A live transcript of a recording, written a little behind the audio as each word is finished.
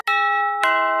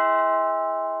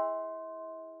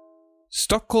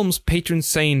Stockholm's patron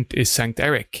saint is St.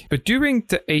 Eric, but during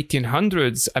the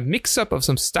 1800s, a mix-up of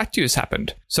some statues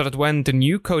happened, so that when the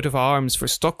new coat of arms for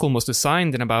Stockholm was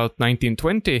designed in about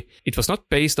 1920, it was not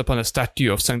based upon a statue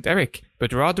of St. Eric,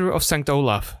 but rather of St.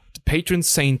 Olaf, the patron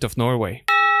saint of Norway.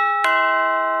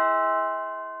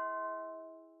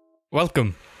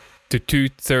 Welcome to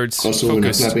Two-Thirds Also, we're not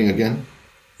Focused. clapping again?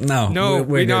 No,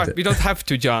 we're not. good. We don't have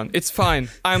to, John. It's fine.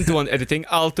 I'm the one editing.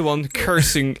 I'll the one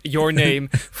cursing your name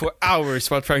for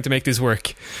hours while trying to make this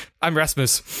work. I'm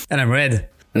Rasmus. And I'm Red.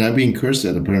 And I'm being cursed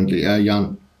at, apparently.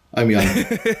 Jan. I'm Jan.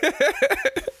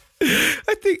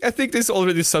 I think this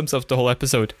already sums up the whole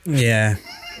episode. Yeah.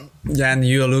 Jan,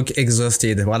 you look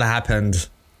exhausted. What happened?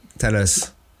 Tell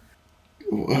us.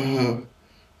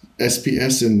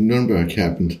 SPS in Nuremberg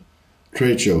happened.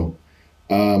 Trade show.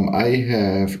 I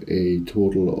have a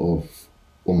total of,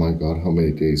 oh my God, how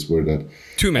many days were that?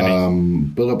 Too many.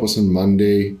 Build-up was on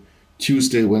Monday,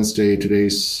 Tuesday, Wednesday,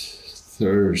 today's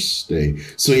Thursday.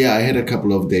 So yeah, I had a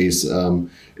couple of days.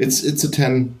 It's a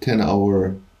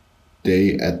 10-hour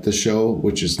day at the show,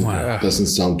 which is doesn't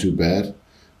sound too bad.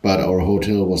 But our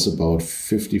hotel was about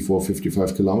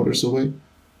 55 kilometers away.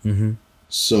 Mm-hmm.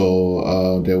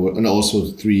 So there were, and also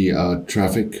 3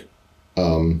 traffic,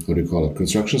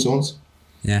 construction zones.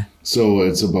 Yeah. So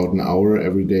it's about an hour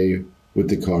every day with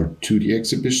the car to the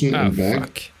exhibition and back.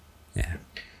 Fuck. Yeah.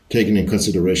 Taking in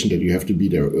consideration that you have to be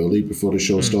there early before the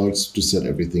show starts to set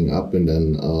everything up. And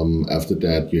then after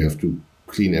that, you have to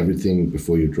clean everything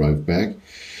before you drive back.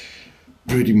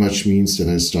 Pretty much means that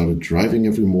I started driving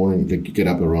every morning. Like you get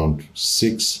up around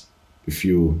 6 if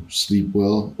you sleep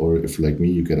well, or if like me,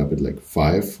 you get up at like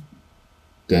 5.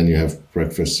 Then you have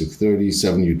breakfast 6:30,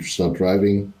 7 you start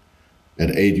driving.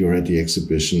 At 8 you're at the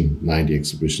exhibition, 9 the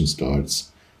exhibition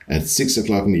starts. At 6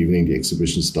 o'clock in the evening the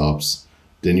exhibition stops.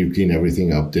 Then you clean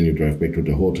everything up, then you drive back to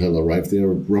the hotel, arrive there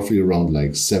roughly around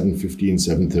like 7:15,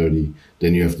 7:30.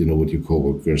 Then you have dinner with your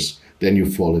coworkers. Then you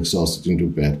fall exhausted into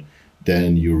bed.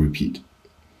 Then you repeat.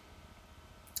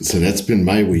 So that's been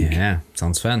my week. Yeah,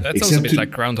 sounds fun. That sounds a bit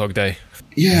like Groundhog Day.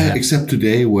 Yeah, except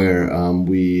today where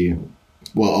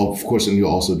of course, and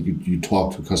you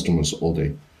talk to customers all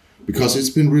day because it's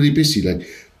been really busy. Like,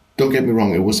 don't get me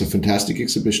wrong, it was a fantastic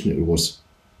exhibition. It was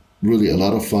really a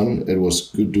lot of fun. It was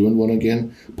good doing one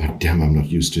again, but damn, I'm not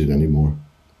used to it anymore.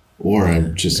 Or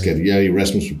I'm just getting,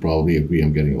 Rasmus would probably agree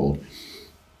I'm getting old.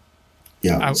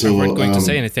 Yeah, I weren't going to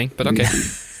say anything, but okay.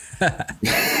 I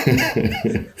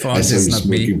saw you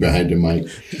smoking behind the mic.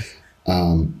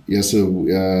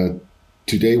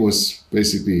 Today was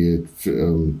basically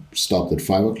stopped at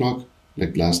 5 o'clock,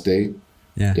 like last day.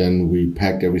 Yeah. Then we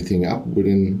packed everything up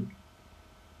within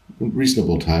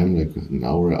reasonable time, like an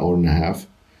hour and a half.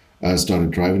 I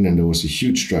started driving and there was a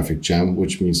huge traffic jam,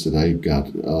 which means that I got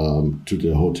to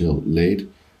the hotel late.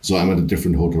 So I'm at a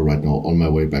different hotel right now on my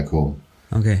way back home.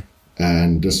 Okay.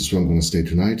 And this is where I'm going to stay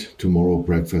tonight. Tomorrow,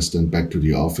 breakfast, and back to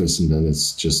the office. And then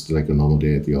it's just like a normal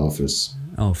day at the office.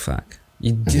 Oh, fuck.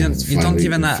 You don't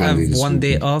even have one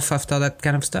day off after that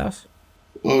kind of stuff?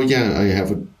 Oh, yeah. I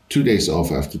have 2 days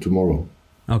off after tomorrow.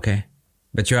 Okay.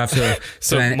 But you have to...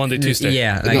 So Monday, Tuesday.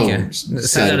 Yeah, like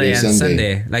Saturday and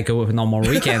Sunday, like a normal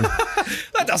weekend.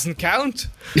 That doesn't count.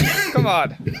 Come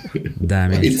on.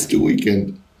 Damn it. It's the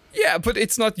weekend. Yeah, but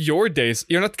it's not your days.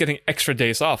 You're not getting extra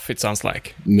days off, it sounds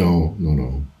like. No.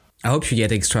 I hope you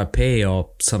get extra pay or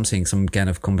something, some kind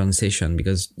of compensation,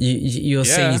 because you're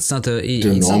saying it's not a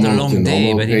long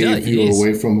day, but it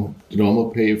is. The normal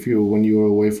pay when you're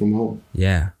away from home.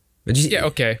 Yeah. But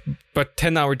okay. But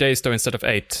 10-hour days though instead of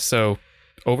 8. So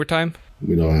overtime?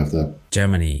 We don't have that.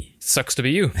 Germany. Sucks to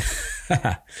be you.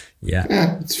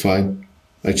 Yeah. It's fine.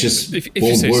 I just if you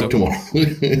won't say work so. tomorrow.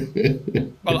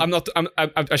 Well,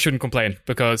 I shouldn't complain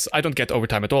because I don't get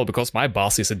overtime at all because my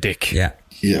boss is a dick. Yeah.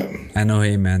 Yeah. I know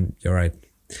him, man. You're right.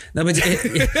 No, but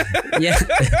yeah,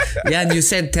 and you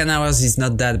said 10 hours is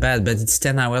not that bad, but it's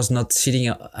 10 hours not sitting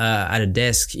at a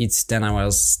desk. It's 10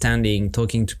 hours standing,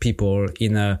 talking to people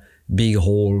in a big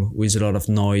hall with a lot of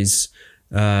noise,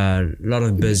 a lot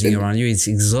of buzzing around you. It's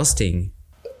exhausting.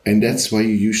 And that's why you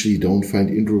usually don't find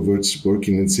introverts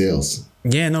working in sales.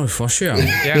 Yeah, no, for sure.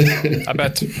 Yeah, I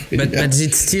bet. But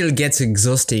it still gets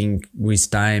exhausting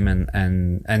with time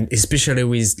and especially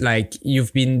with, like,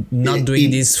 you've been not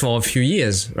doing this for a few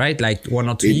years, right? Like 1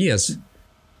 or 2 years.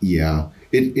 Yeah,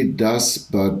 it does.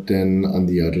 But then on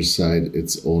the other side,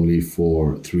 it's only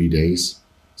for 3 days.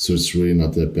 So it's really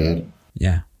not that bad.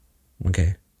 Yeah.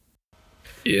 Okay.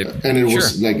 Yeah, and it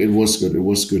was it was good. It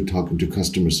was good talking to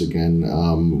customers again.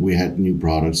 We had new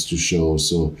products to show,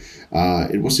 so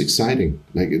it was exciting.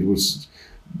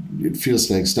 It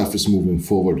feels like stuff is moving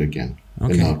forward again.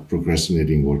 and not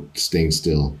procrastinating or staying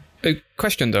still. A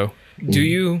question though, do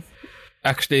you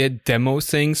actually demo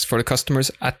things for the customers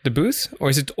at the booth, or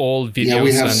is it all videos Yeah,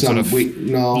 we have and some. sort of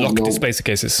locked display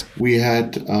cases? We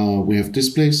have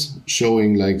displays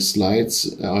showing like slides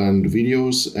and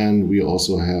videos, and we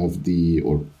also have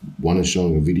one is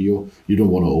showing a video. You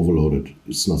don't want to overload it.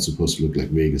 It's not supposed to look like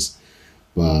Vegas.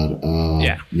 But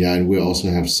and we also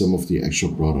have some of the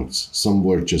actual products. Some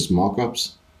were just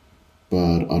mock-ups,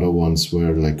 but other ones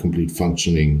were like complete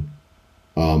functioning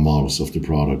models of the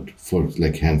product for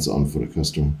like hands-on for the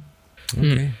customer.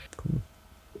 Okay, cool.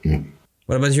 Yeah.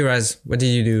 What about you, Raz? What did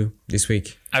you do this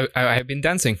week? I have been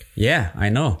dancing. Yeah, I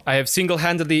know. I have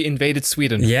single-handedly invaded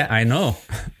Sweden. Yeah, I know.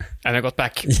 And I got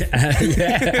back.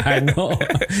 Yeah, I know.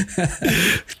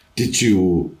 Did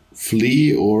you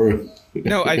flee or?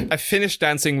 No, I finished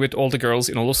dancing with all the girls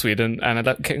in all of Sweden, and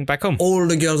I came back home. All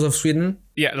the girls of Sweden?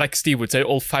 Yeah, like Steve would say,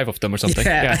 all 5 of them or something.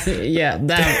 Yeah,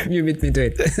 damn, you beat me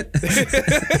to it.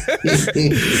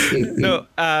 No,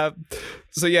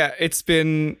 so yeah, it's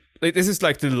been... This is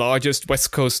like the largest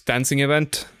West Coast dancing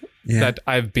event that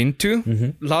I've been to.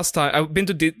 Mm-hmm. Last time, I've been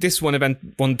to this one event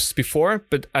once before,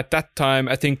 but at that time,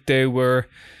 I think there were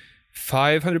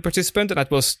 500 participants, and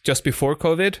that was just before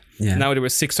COVID. Yeah. Now there were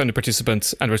 600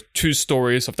 participants, and there were 2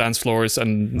 stories of dance floors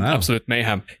and absolute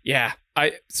mayhem. Yeah.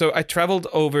 So I traveled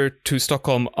over to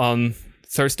Stockholm on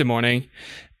Thursday morning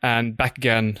and back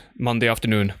again Monday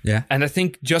afternoon. Yeah. And I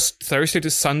think just Thursday to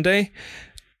Sunday,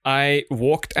 I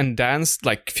walked and danced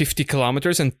like 50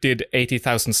 kilometers and did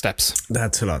 80,000 steps.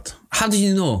 That's a lot. How do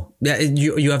you know?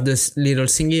 You have this little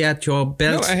thingy at your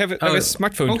belt? No, I have a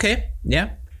smartphone. Okay,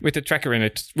 yeah. With a tracker in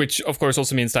it, which of course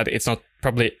also means that it's not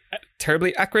probably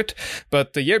terribly accurate.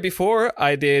 But the year before,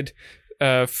 I did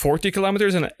 40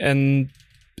 kilometers and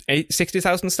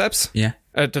 60,000 steps. Yeah.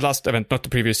 The last event, not the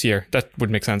previous year. That would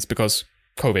make sense because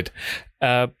COVID.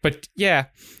 But yeah,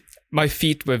 my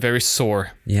feet were very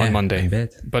sore on Monday. I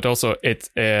bet. But also, it's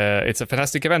a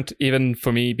fantastic event. Even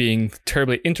for me being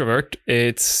terribly introvert,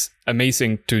 it's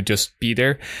amazing to just be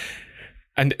there.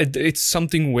 And it's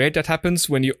something weird that happens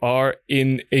when you are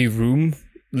in a room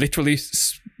literally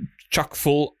chock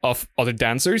full of other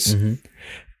dancers. Mm-hmm.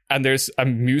 And there's a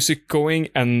music going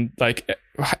and like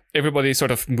everybody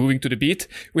sort of moving to the beat,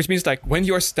 which means like when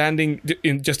you're standing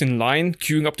in line,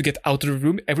 queuing up to get out of the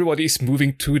room, everybody is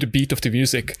moving to the beat of the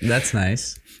music. That's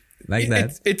nice. Like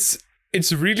that.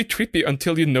 It's really trippy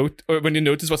until when you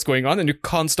notice what's going on, and you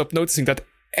can't stop noticing that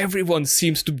everyone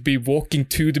seems to be walking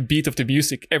to the beat of the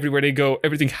music. Everywhere they go,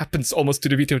 everything happens almost to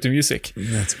the beat of the music.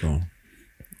 That's cool.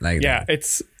 Like that.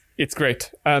 It's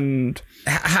great. And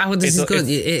how does it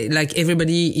go? Like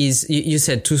everybody is, you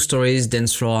said 2 stories,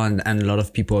 dance floor and a lot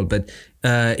of people, but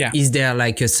is there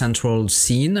like a central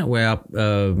scene where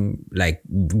like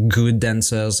good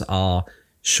dancers are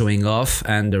showing off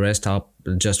and the rest are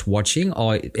just watching,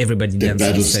 or everybody dances?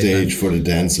 The battle stage for the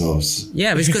dance-offs.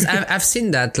 Yeah, because I've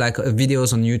seen that like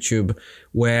videos on YouTube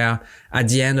where at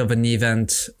the end of an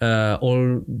event,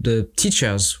 all the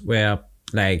teachers were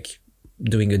like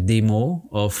doing a demo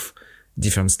of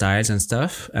different styles and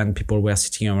stuff, and people were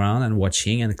sitting around and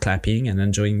watching and clapping and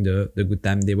enjoying the good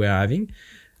time they were having.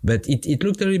 But it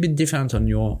looked a little bit different on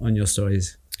your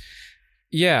stories.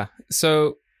 Yeah.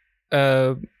 So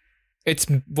it's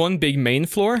one big main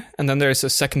floor, and then there's a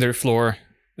secondary floor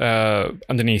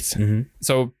underneath. Mm-hmm.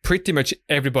 So pretty much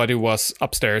everybody was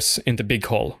upstairs in the big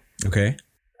hall. Okay.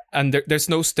 And there's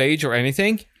no stage or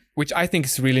anything, which I think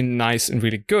is really nice and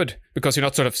really good, because you're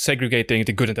not sort of segregating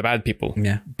the good and the bad people.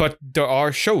 Yeah. But there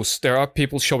are shows. There are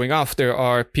people showing off. There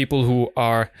are people who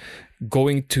are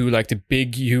going to like the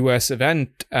big US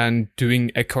event and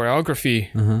doing a choreography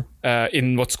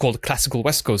in what's called classical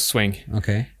West Coast swing.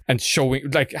 Okay. And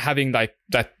showing, like having like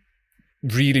that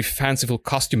really fanciful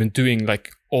costume and doing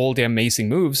like all the amazing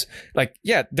moves. Like,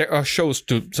 yeah, there are shows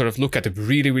to sort of look at the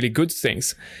really, really good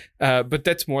things. But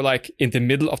that's more like in the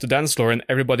middle of the dance floor and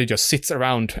everybody just sits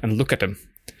around and look at them.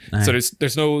 Right. So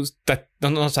there's no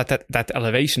that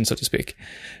elevation, so to speak.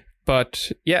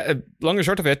 But yeah, long and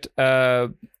short of it,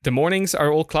 the mornings are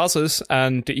all classes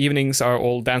and the evenings are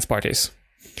all dance parties.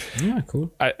 Yeah,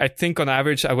 cool. I think on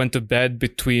average, I went to bed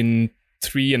between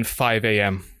 3 and 5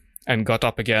 a.m. and got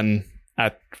up again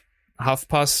at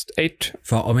 8:30.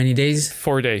 For how many days?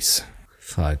 4 days.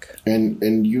 Fuck.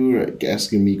 And you're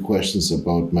asking me questions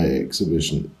about my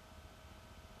exhibition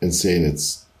and saying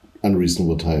it's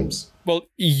unreasonable times. Well,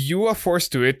 you are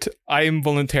forced to it. I am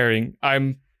volunteering.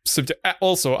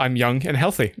 Also, I'm young and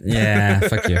healthy. Yeah,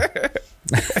 fuck you.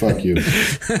 Fuck you.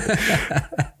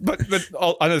 But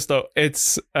all honest though,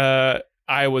 it's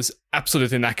I was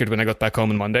absolutely knackered when I got back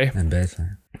home on Monday. I bet.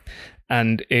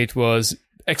 and it was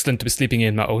excellent to be sleeping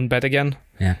in my own bed again.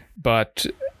 Yeah. But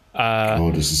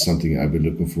this is something I've been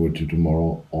looking forward to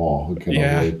tomorrow. Oh, I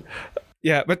cannot wait.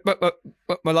 Yeah, but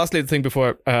my last little thing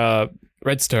before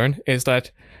Red's turn is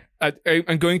that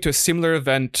I'm going to a similar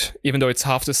event, even though it's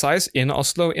half the size, in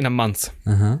Oslo in a month.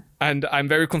 Uh-huh. And I'm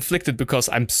very conflicted because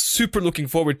I'm super looking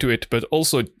forward to it, but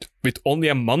also with only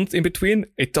a month in between,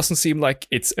 it doesn't seem like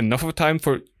it's enough of a time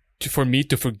for me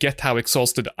to forget how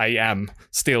exhausted I am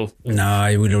still. No,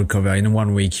 I will recover. In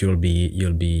 1 week, you'll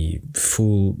be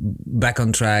full, back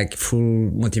on track,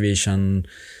 full motivation,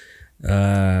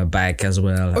 back as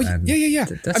well. Oh, and yeah.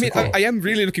 That's I mean, okay. I am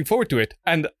really looking forward to it.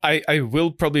 And I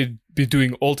will probably be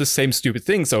doing all the same stupid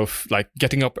things of like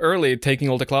getting up early, taking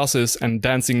all the classes and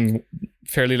dancing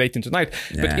fairly late into the night.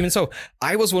 Yeah. But even so,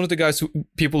 I was one of the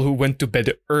people who went to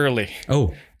bed early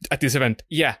at this event.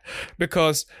 Yeah,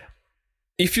 because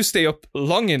if you stay up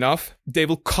long enough, they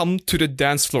will come to the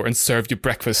dance floor and serve you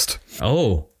breakfast.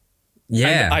 Oh,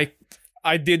 yeah. And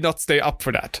I did not stay up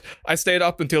for that. I stayed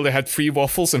up until they had free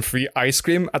waffles and free ice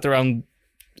cream at around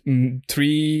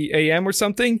 3 a.m. or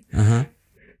something. Uh-huh.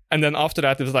 And then after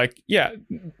that, it was like,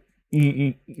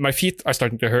 my feet are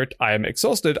starting to hurt. I am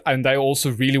exhausted. And I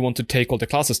also really want to take all the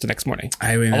classes the next morning.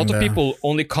 I remember. A lot of people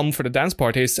only come for the dance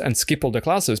parties and skip all the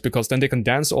classes because then they can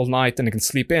dance all night and they can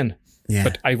sleep in. Yeah.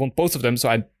 But I want both of them, so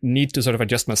I need to sort of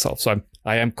adjust myself. So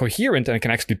I am coherent and I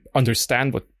can actually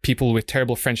understand what people with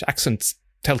terrible French accents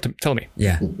tell me.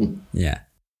 Yeah. Yeah.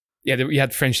 Yeah, we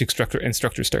had French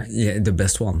instructors there. Yeah, the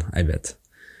best one, I bet.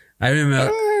 I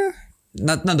remember,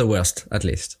 not the worst, at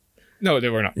least. No, they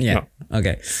were not. Yeah. No.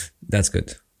 Okay. That's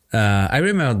good. I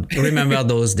remember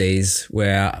those days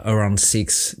where around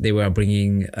 6, they were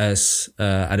bringing us,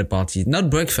 at a party, not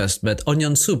breakfast, but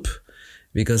onion soup,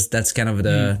 because that's kind of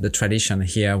the tradition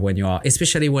here when you are,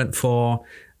 especially for,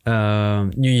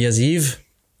 New Year's Eve,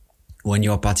 when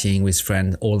you're partying with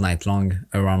friends all night long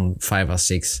around 5 or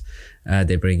 6,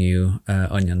 they bring you,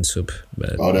 onion soup.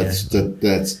 But,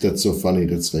 that's so funny.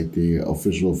 That's like the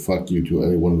official fuck you to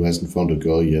anyone who hasn't found a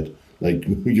girl yet. Like,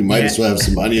 you might as well have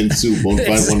some onion soup. Won't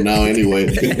find one now anyway.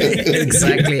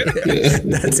 Exactly.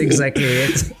 That's exactly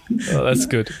it. Oh, that's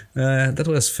good. That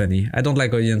was funny. I don't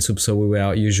like onion soup, so we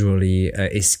were usually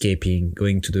escaping,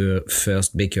 going to the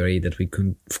first bakery that we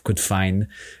could find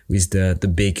with the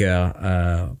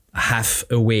baker half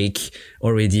awake,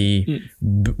 already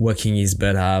working his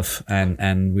butt off,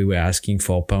 and we were asking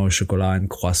for pain au chocolat and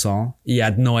croissant. He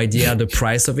had no idea the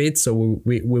price of it, so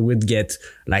we would get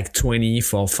like 20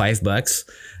 for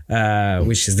 $5,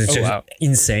 which is just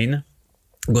insane.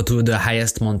 Go to the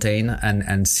highest mountain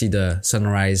and see the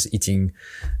sunrise eating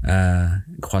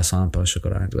croissant and pain au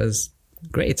chocolat. It was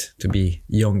great to be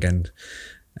young and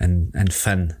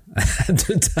fun at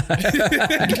the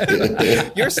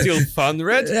time. You're still fun,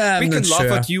 Red. Yeah, we can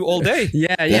laugh at you all day.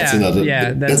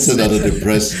 That's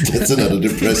another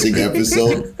depressing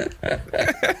episode.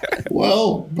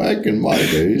 Well, back in my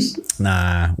days.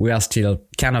 Nah, we are still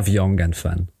kind of young and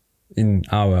fun in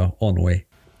our own way.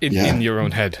 In your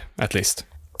own head, at least.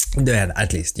 Yeah,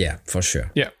 at least, yeah, for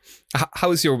sure. Yeah.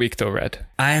 How is your week though, Red?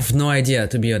 I have no idea,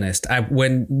 to be honest.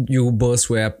 When you both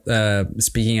were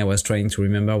speaking, I was trying to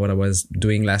remember what I was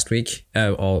doing last week,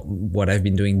 or what I've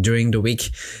been doing during the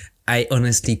week. I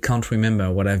honestly can't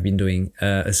remember what I've been doing,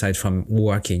 aside from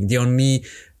working. The only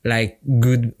like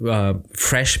good,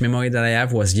 fresh memory that I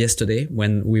have was yesterday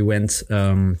when we went,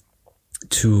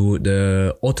 to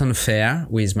the autumn fair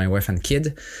with my wife and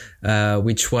kid,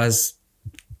 which was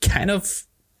kind of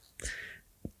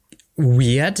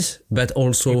weird, but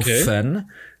also fun.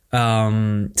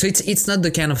 So it's not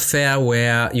the kind of fair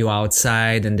where you are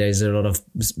outside and there is a lot of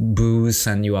booths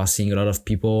and you are seeing a lot of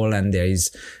people and there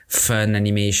is fun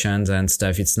animations and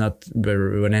stuff. It's not the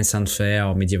Renaissance fair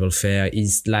or medieval fair.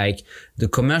 It's like the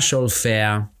commercial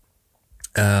fair,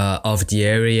 of the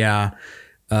area.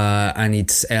 And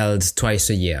it's held twice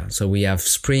a year. So we have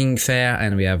spring fair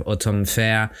and we have autumn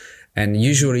fair. And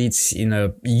usually it's in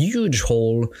a huge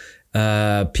hall.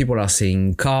 People are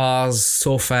selling cars,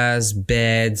 sofas,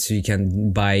 beds. You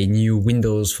can buy new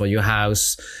windows for your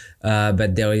house.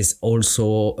 But there is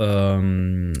also,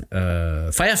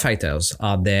 firefighters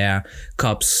are there,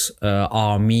 cops,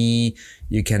 army.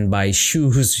 You can buy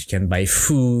shoes, you can buy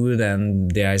food, and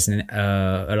there is,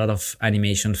 a lot of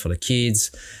animation for the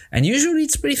kids. And usually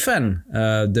it's pretty fun.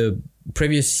 The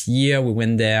previous year we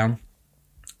went there.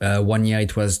 1 year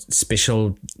it was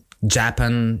special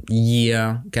Japan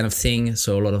year kind of thing.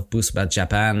 So a lot of booths about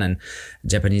Japan and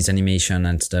Japanese animation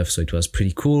and stuff. So it was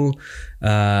pretty cool.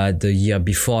 The year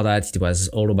before that, it was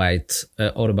all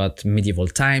about medieval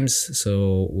times.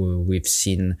 So we've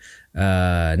seen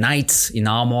knights in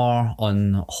armor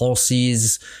on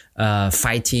horses,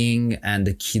 fighting, and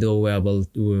the Kido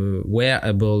were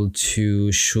able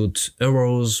to shoot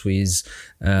arrows with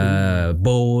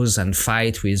bows and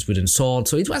fight with wooden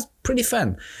swords. So it was pretty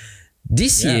fun.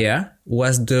 This year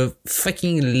was the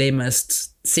fucking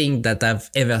lamest thing that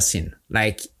I've ever seen.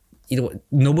 Like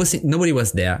nobody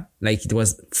was there. Like it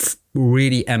was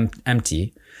really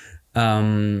empty.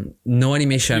 No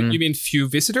animation. You mean few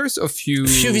visitors or few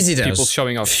visitors? People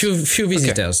showing off? Few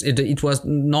visitors. Okay. It was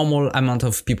normal amount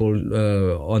of people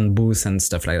on booths and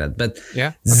stuff like that. But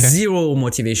zero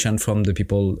motivation from the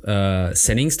people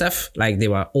selling stuff. Like they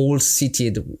were all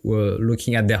seated,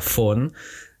 looking at their phone.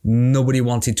 Nobody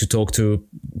wanted to talk to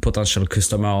potential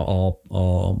customer or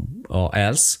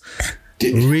else.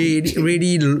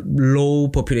 Really low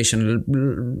population,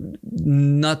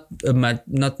 not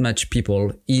much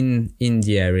people in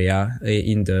the area,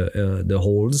 in the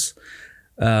halls.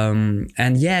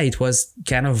 And yeah, it was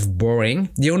kind of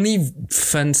boring. The only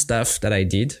fun stuff that I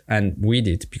did, and we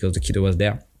did because the Kido was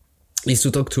there, is to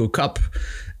talk to a cop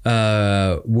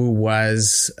who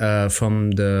was from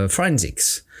the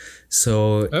forensics.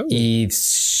 So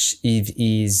he's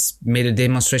made a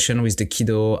demonstration with the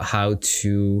Kido how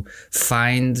to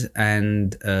find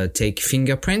and take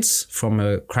fingerprints from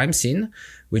a crime scene,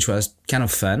 which was kind of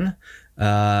fun.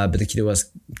 But the Kido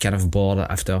was kind of bored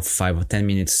after 5 or 10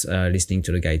 minutes listening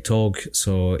to the guy talk.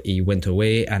 So he went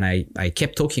away, and I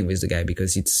kept talking with the guy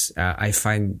because it's I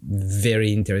find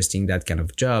very interesting that kind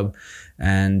of job.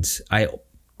 And I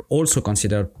also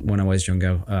considered when I was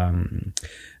younger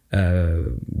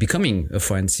becoming a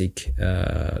forensic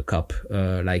cop,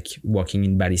 like working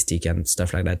in ballistic and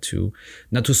stuff like that, to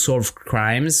not to solve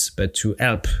crimes but to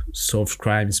help solve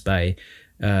crimes by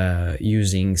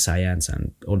using science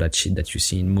and all that shit that you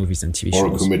see in movies and TV shows.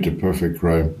 Or commit a perfect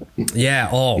crime. Yeah,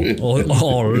 or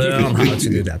learn how to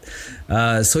do that.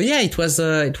 So yeah, it was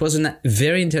a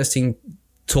very interesting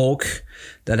talk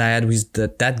that I had with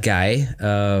that guy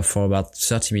for about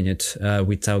 30 minutes.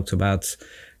 We talked about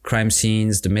crime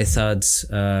scenes, the methods,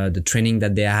 the training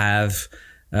that they have.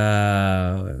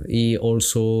 He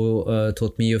also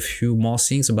taught me a few more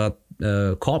things about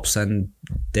corpse and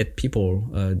dead people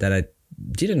that I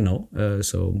didn't know.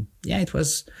 So yeah, it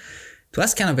was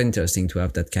kind of interesting to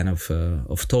have that kind of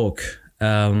talk.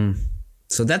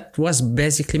 So that was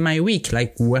basically my week,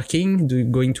 like working,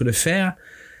 going to the fair.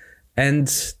 And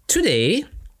today,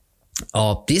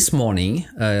 or this morning,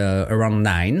 around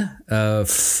 9,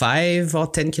 5 or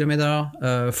 10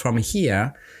 kilometers from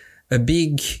here, a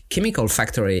big chemical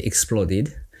factory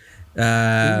exploded.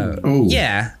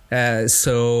 Yeah.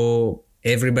 So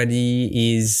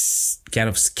everybody is kind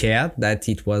of scared that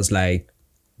it was like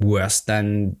worse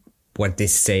than what they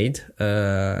said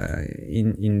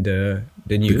in the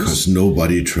news. Because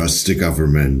nobody trusts the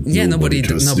government. Yeah, nobody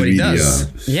trusts the media.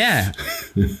 does. Yeah.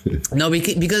 No,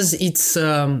 because it's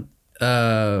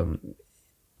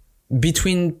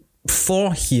between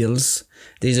 4 hills,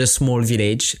 there's a small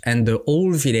village, and the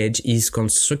whole village is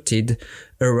constructed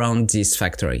around this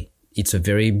factory. It's a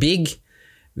very big,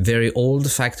 very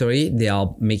old factory. They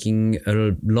are making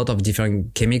a lot of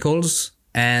different chemicals,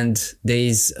 and there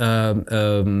is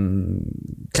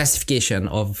classification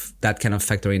of that kind of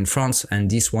factory in France,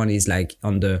 and this one is like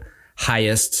on the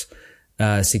highest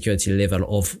security level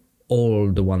of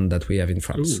all the one that we have in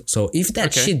France. Ooh. So if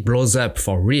that shit blows up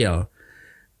for real,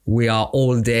 we are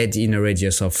all dead in a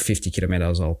radius of 50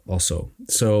 kilometers or so.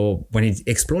 So when it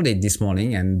exploded this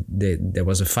morning and there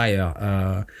was a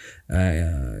fire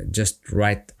just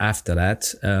right after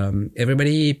that,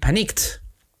 everybody panicked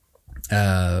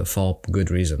for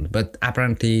good reason. But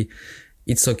apparently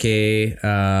it's okay.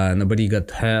 Nobody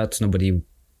got hurt. Nobody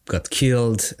got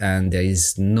killed. And there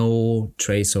is no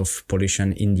trace of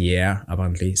pollution in the air,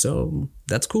 apparently. So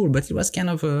that's cool. But it was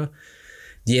kind of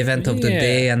the event of the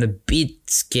day, and a bit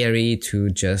scary to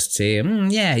just say,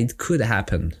 yeah, it could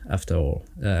happen after all.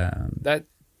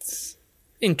 That's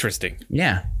interesting.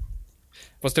 Yeah.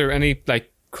 Was there any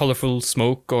like colorful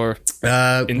smoke or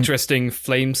interesting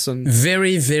flames?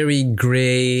 Very, very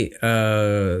gray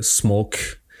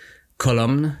smoke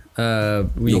column.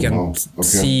 We can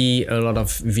see a lot of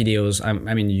videos.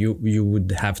 I mean, you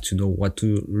would have to know what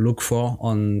to look for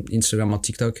on Instagram or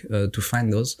TikTok to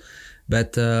find those.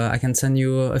 But I can send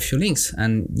you a few links.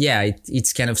 And yeah,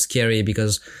 it's kind of scary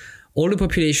because all the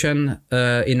population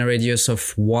in a radius of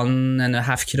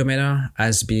 1.5 kilometers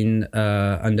has been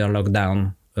under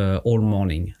lockdown all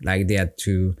morning. Like they had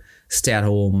to stay at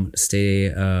home,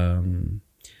 stay under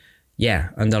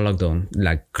lockdown,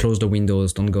 like close the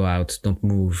windows, don't go out, don't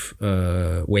move,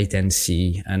 wait and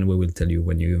see, and we will tell you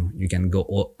when you can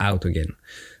go out again.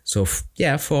 So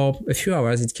for a few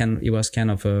hours it was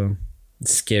kind of a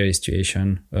scary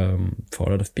situation for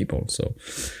a lot of people. So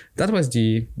that was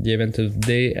the event of the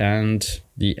day and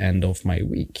the end of my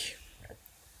week,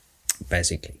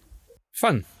 basically.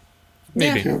 Fun,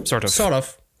 maybe. Yeah. Sort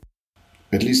of.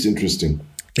 At least interesting.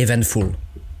 Eventful.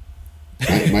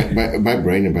 My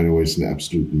brain, by the way, is an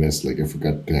absolute mess. Like I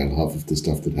forgot half of the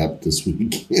stuff that happened this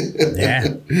week.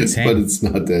 Yeah, same. But it's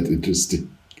not that interesting.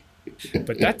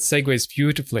 But that segues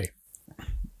beautifully.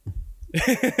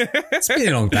 It's been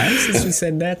a long time since we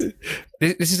said that.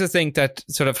 This is a thing that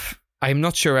sort of I'm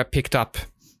not sure I picked up,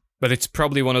 but it's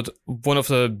probably one of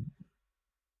the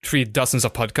 3 dozens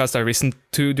of podcasts I listened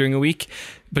to during a week.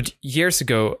 But years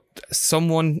ago,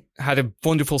 someone had a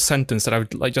wonderful sentence that I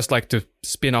would just like to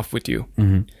spin off with you.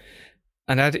 Mm-hmm.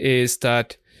 And that is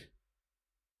that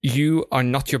you are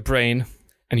not your brain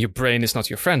and your brain is not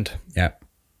your friend. Yeah.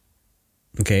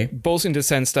 Okay. Both in the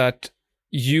sense that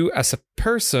you as a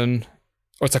person,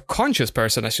 or as a conscious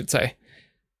person, I should say,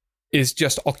 is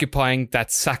just occupying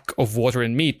that sack of water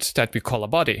and meat that we call a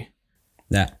body.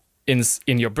 Yeah.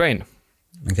 In your brain.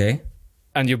 Okay.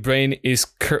 And your brain is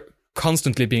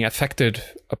constantly being affected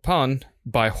upon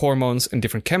by hormones and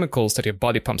different chemicals that your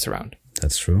body pumps around.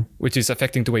 That's true. Which is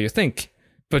affecting the way you think.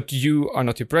 But you are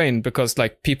not your brain, because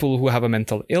like people who have a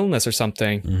mental illness or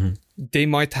something, mm-hmm. they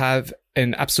might have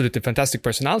an absolutely fantastic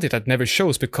personality that never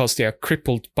shows because they are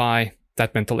crippled by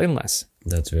that mental illness.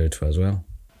 That's very true as well.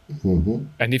 Mm-hmm.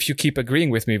 And if you keep agreeing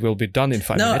with me, we'll be done in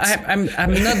 5 minutes.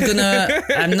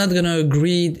 I'm not gonna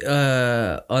agree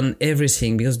on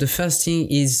everything, because the first thing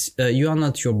is you are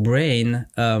not your brain.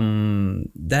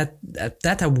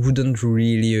 That I wouldn't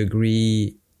really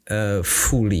agree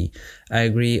fully. I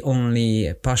agree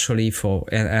only partially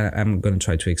and I'm gonna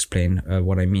try to explain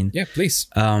what I mean. Yeah, please.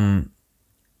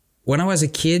 When I was a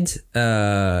kid,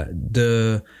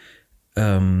 the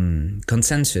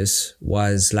consensus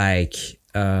was like,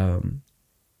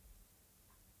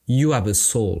 you have a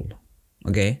soul,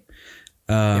 okay?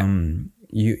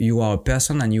 You are a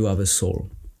person and you have a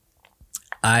soul.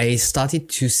 I started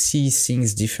to see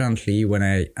things differently when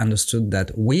I understood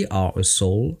that we are a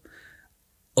soul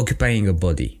occupying a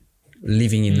body,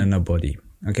 living in another body,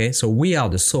 okay? So we are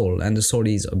the soul, and the soul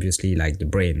is obviously like the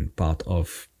brain part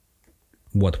of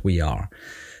what we are.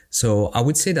 So I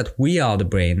would say that we are the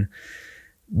brain.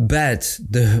 But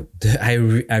I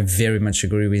very much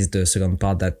agree with the second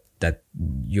part that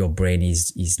your brain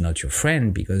is not your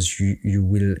friend, because you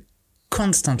will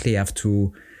constantly have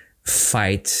to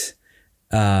fight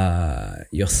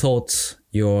your thoughts,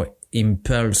 your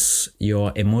impulse,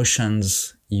 your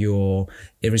emotions,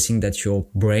 everything that your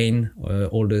brain,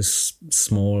 all those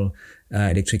small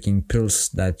electric impulses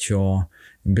that your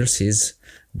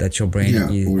brain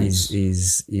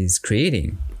is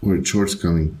creating. Or a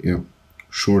shortcoming, yeah.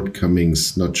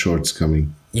 Shortcomings, not shorts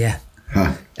coming. Yeah.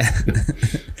 Ha.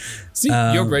 See,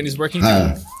 your brain is working too.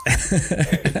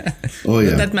 Oh yeah.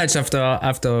 Not that much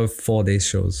after 4 days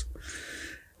shows.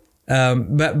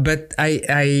 But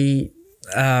I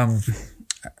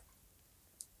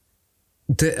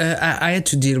had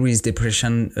to deal with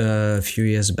depression a few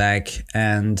years back,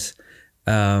 and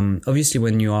obviously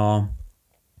when you are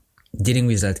dealing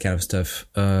with that kind of stuff,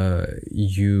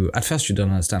 at first you don't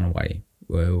understand why.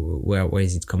 Where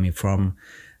is it coming from?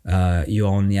 You're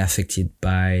only affected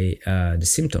by the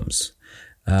symptoms,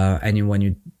 and when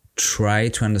you try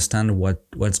to understand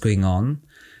what's going on,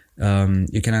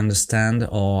 you can understand,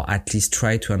 or at least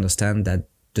try to understand, that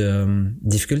the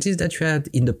difficulties that you had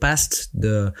in the past,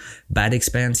 the bad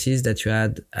experiences that you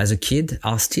had as a kid,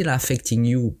 are still affecting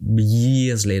you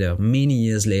years later, many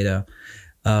years later.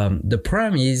 The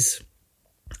problem is,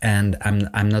 and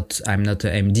I'm not a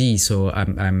MD, so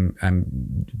I'm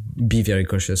be very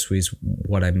cautious with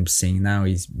what I'm saying now,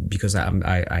 is because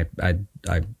I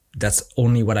that's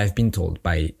only what I've been told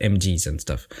by MDs and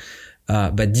stuff.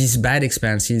 But these bad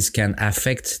experiences can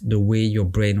affect the way your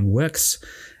brain works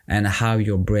and how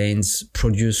your brains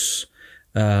produce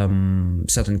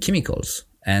certain chemicals.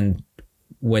 And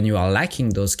when you are lacking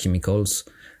those chemicals,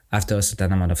 after a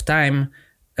certain amount of time,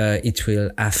 it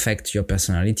will affect your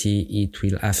personality, it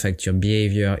will affect your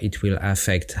behavior, it will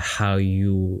affect how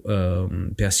you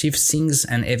perceive things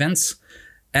and events,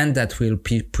 and that will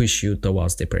push you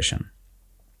towards depression.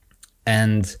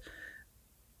 And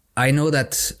I know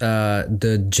that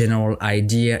the general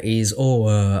idea is,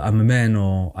 I'm a man,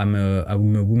 or I'm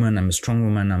a woman, I'm a strong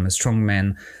woman, I'm a strong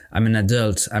man, I'm an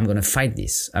adult, I'm gonna fight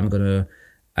this, I'm gonna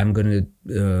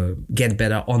get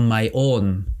better on my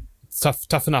own.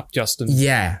 Toughen up, Justin.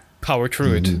 Yeah, power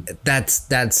through it. That's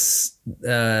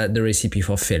the recipe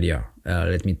for failure.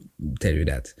 Let me tell you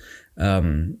that.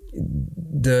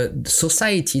 The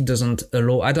society doesn't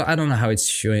allow. I don't know how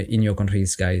it's in your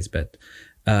countries, guys, but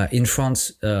in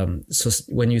France, so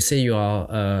when you say you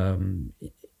are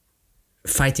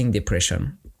fighting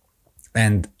depression,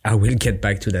 and I will get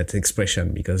back to that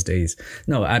expression because there is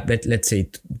let's say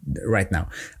it right now.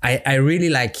 I really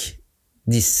like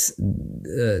this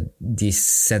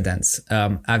sentence.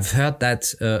 I've heard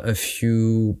that a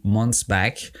few months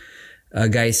back. A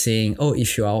guy saying,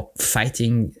 if you are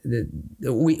fighting,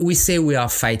 we say we are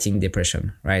fighting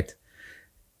depression, right?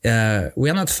 We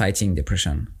are not fighting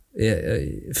depression.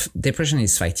 Depression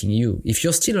is fighting you. If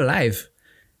you're still alive,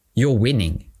 you're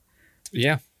winning.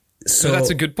 Yeah. So that's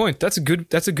a good point. That's a good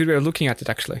way of looking at it,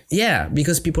 actually. Yeah,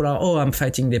 because people are, I'm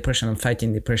fighting depression. I'm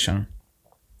fighting depression.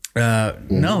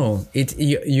 No,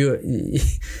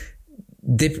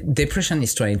 depression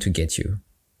is trying to get you.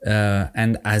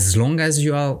 And as long as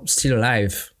you are still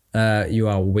alive, you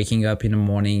are waking up in the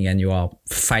morning and you are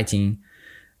fighting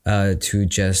to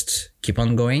just keep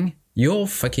on going, you're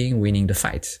fucking winning the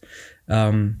fight.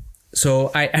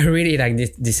 So I really like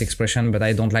this expression, but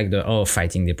I don't like the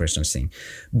fighting depression thing.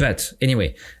 But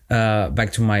anyway,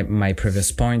 back to my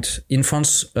previous point. In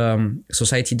France,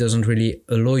 society doesn't really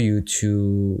allow you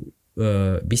to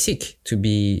be sick, to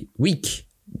be weak,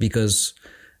 because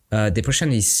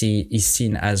depression is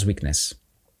seen as weakness.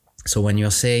 So when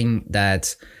you're saying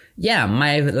that,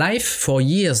 my life for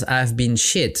years I've been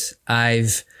shit,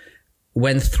 I've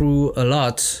went through a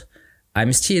lot,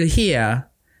 I'm still here,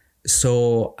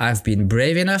 so I've been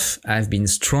brave enough, I've been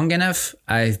strong enough,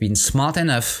 I've been smart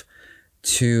enough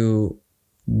to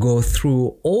go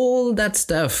through all that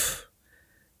stuff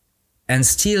and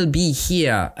still be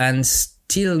here and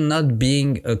still not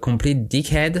being a complete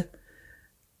dickhead.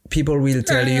 People will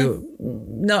tell you,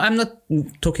 no, I'm not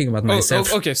talking about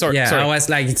myself. Okay, sorry. Yeah, sorry. I was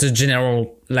like, it's a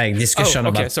general discussion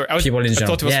about people in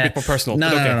general. I thought it was a bit more personal.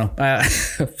 No.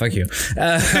 Fuck you.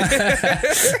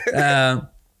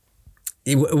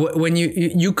 When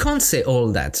you can't say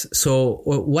all that. So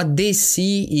what they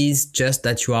see is just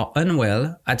that you are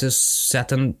unwell at a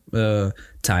certain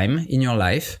time in your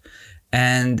life.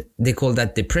 And they call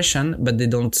that depression, but they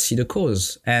don't see the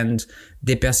cause, and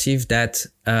they perceive that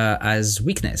as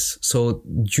weakness. So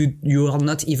you are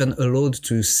not even allowed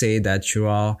to say that you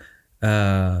are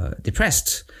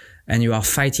depressed and you are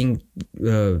fighting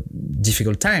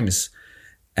difficult times,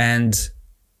 and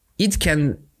it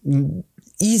can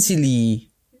easily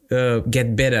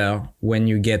get better when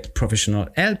you get professional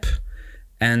help.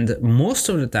 And most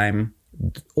of the time,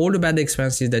 all the bad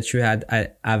experiences that you had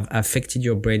have affected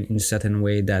your brain in a certain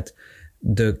way that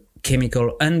the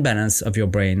chemical unbalance of your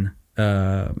brain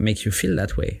make you feel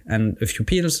that way. And a few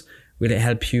pills will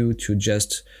help you to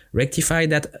just rectify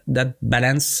that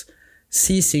balance,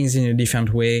 see things in a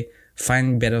different way,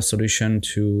 find better solution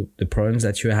to the problems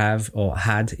that you have or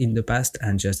had in the past,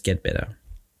 and just get better.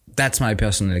 That's my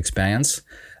personal experience.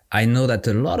 I know that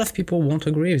a lot of people won't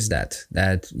agree with that,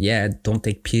 don't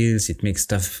take pills, it makes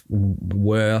stuff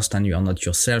worse and you are not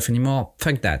yourself anymore.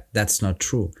 Fuck that. That's not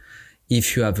true.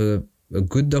 If you have a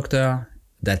good doctor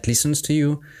that listens to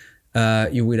you,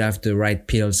 you will have the right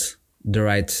pills, the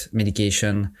right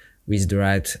medication with the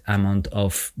right amount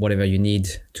of whatever you need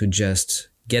to just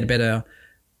get better,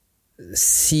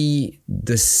 see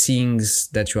the things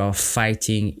that you are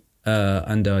fighting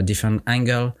under a different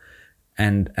angle,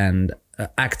 and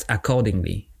act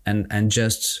accordingly, and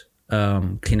just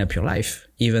clean up your life,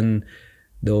 even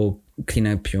though clean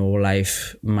up your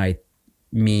life might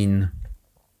mean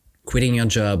quitting your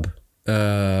job,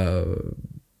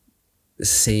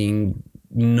 saying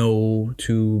no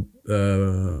to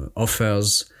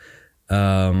offers,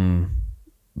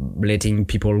 letting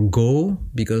people go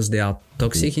because they are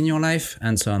toxic in your life,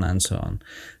 and so on and so on.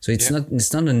 So it's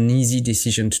not an easy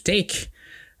decision to take.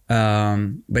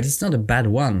 But it's not a bad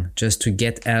one, just to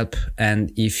get help.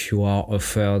 And if you are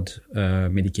offered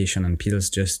medication and pills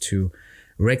just to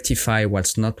rectify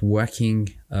what's not working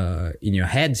in your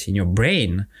head, in your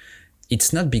brain,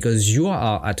 it's not because you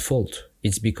are at fault.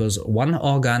 It's because one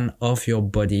organ of your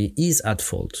body is at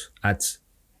fault at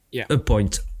a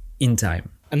point in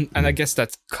time. And I guess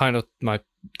that's kind of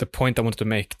the point I wanted to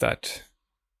make, that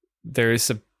there is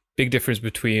a big difference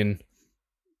between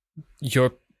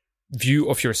your view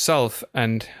of yourself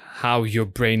and how your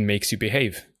brain makes you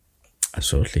behave.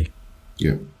 Absolutely.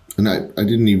 Yeah. And I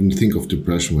didn't even think of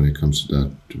depression when it comes to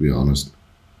that, to be honest.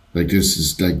 Like this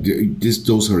is like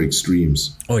those are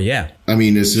extremes. Oh yeah. I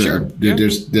mean, there's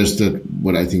that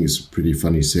what I think is a pretty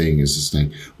funny saying is it's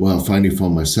like, well, I finally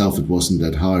found myself. It wasn't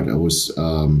that hard. I was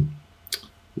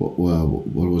what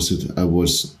was it? I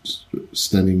was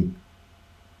standing.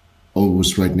 Oh, it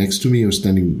was right next to me or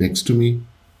standing next to me.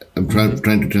 I'm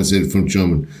trying to translate it from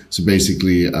German. So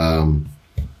basically, it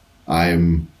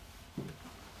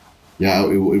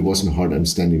wasn't hard. I'm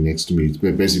standing next to me. It's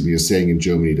basically a saying in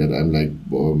Germany that I'm like,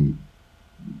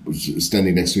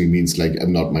 standing next to me means like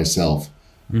I'm not myself.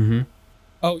 Mm-hmm.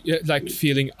 Oh, yeah, like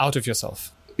feeling out of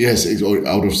yourself. Yes,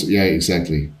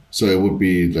 exactly. So it would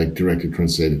be like directly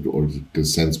translated, or the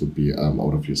sense would be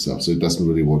out of yourself. So it doesn't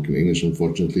really work in English,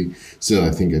 unfortunately. Still,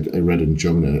 I think I read it in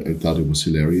German and I thought it was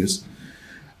hilarious.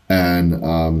 And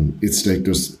it's like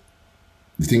those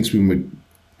things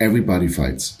everybody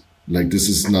fights. Like this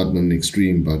is not an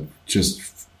extreme, but just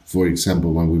for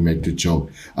example, when we make the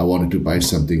joke, I wanted to buy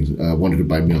something, I wanted to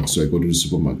buy milk. So I go to the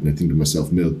supermarket and I think to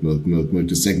myself, milk.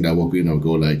 The second I walk in, I'll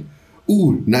go like,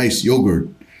 ooh, nice yogurt.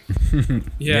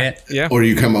 Yeah. Or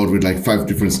you come out with like 5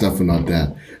 different stuff and not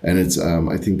that. And it's,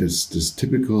 I think this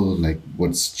typical, like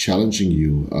what's challenging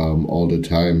you all the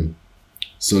time.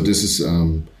 So this is,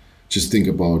 just think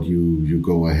about you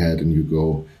go ahead and you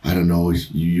go, I don't know,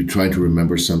 you try to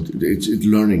remember something.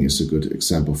 Learning is a good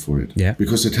example for it. Yeah.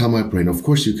 Because I tell my brain, of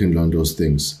course you can learn those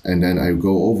things. And then I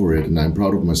go over it and I'm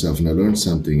proud of myself and I learned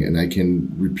something and I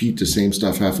can repeat the same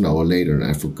stuff half an hour later and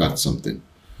I forgot something.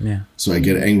 Yeah. So I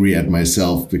get angry at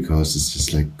myself because it's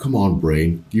just like, come on,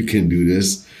 brain, you can do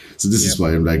this. So this is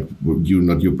why I'm like, you're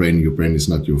not your brain is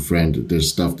not your friend. There's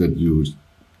stuff that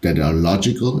are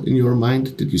logical in your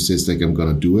mind that you say, it's like, I'm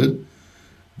going to do it.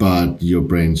 But your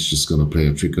brain's just going to play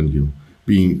a trick on you.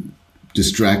 Being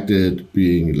distracted,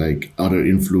 being like other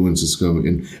influences coming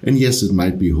in. And yes, it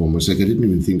might be hormones. Like I didn't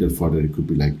even think that far that it could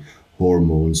be like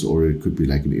hormones or it could be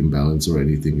like an imbalance or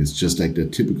anything. It's just like the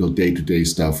typical day-to-day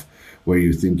stuff where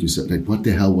you think you said, like, what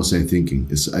the hell was I thinking?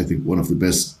 Is I think one of the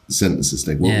best sentences.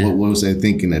 Like, what was I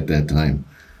thinking at that time?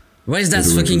 Where is that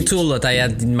fucking tool that I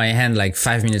had in my hand like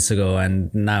 5 minutes ago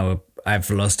and now I've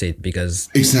lost it because...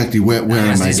 Exactly. Where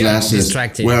are my glasses?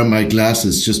 Distracted. Where are my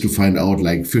glasses? Just to find out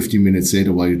like 15 minutes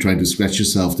later while you're trying to scratch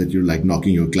yourself that you're like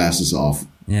knocking your glasses off.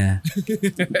 Yeah.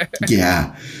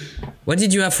 Yeah. What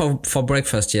did you have for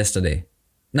breakfast yesterday?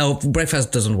 No,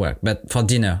 breakfast doesn't work, but for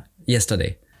dinner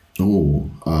yesterday. Oh.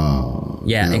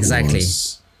 Yeah, exactly.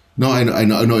 No, I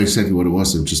know exactly what it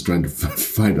was. I'm just trying to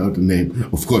find out the name.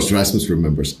 Of course, Rasmus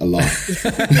remembers a lot.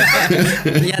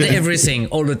 He had everything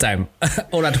all the time,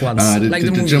 all at once, like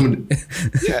the movie. German,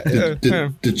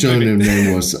 the German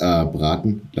name was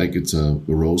Braten, like it's a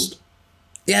roast.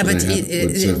 Yeah, but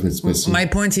my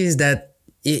point is that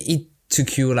it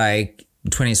took you like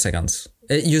 20 seconds.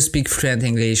 You speak fluent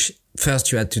English.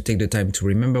 First, you had to take the time to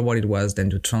remember what it was, then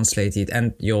to translate it.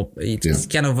 And it's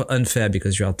kind of unfair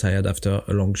because you are tired after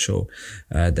a long show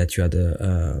that you had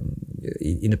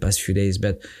in the past few days.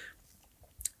 But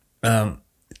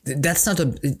that's not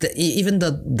even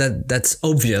that's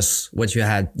obvious what you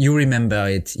had. You remember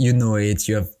it, you know it,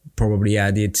 you have probably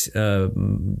had it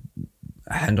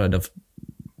 100 of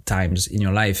times in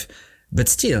your life. But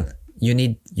still, you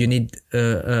need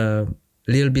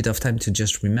little bit of time to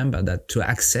just remember that, to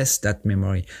access that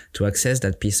memory, to access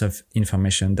that piece of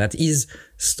information that is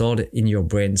stored in your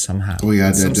brain somehow. Oh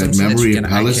yeah, that memory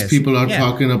palace people are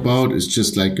talking about is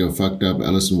just like a fucked up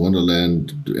Alice in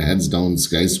Wonderland, hands down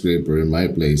skyscraper in my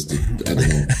place. I don't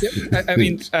know. I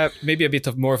mean, maybe a bit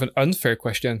of more of an unfair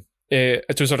question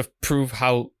to sort of prove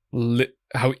how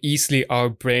easily our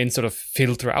brains sort of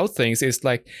filter out things is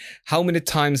like, how many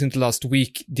times in the last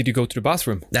week did you go to the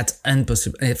bathroom? That's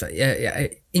impossible.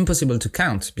 Impossible to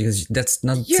count because that's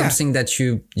not something that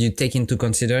you take into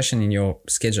consideration in your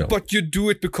schedule. But you do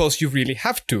it because you really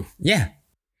have to. Yeah.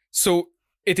 So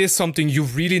it is something you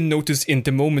really notice in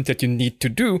the moment that you need to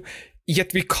do,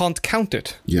 yet we can't count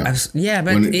it. Yeah. Yeah,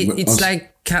 but it's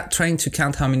like trying to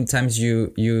count how many times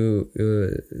you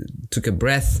took a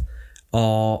breath,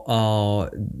 or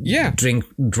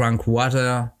drank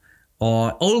water,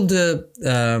 or all the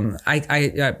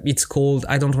it's called,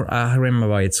 I remember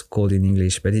what it's called in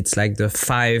English, but it's like the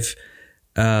 5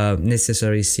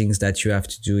 necessary things that you have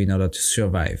to do in order to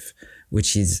survive,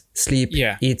 which is sleep,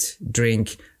 eat,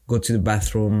 drink, go to the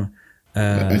bathroom.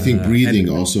 I think breathing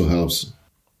also helps.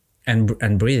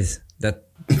 And breathe. That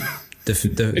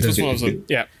it was one of them.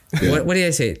 Yeah. What did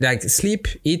I say? Like sleep,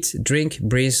 eat, drink,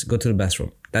 breathe, go to the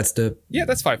bathroom. That's 5.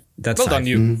 That's well 5. done,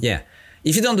 you. Mm-hmm. Yeah.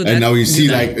 If you don't do that, and now you see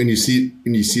like, and you see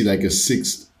like a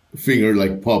 6th finger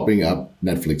like popping up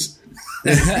Netflix.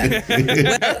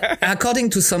 Well, according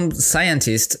to some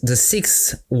scientists, the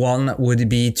sixth one would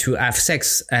be to have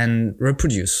sex and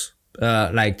reproduce,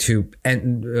 like to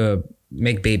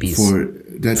make babies For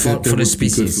for the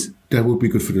species. That would be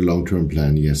good for the long-term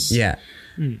plan. Yes. Yeah,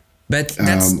 but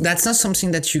that's not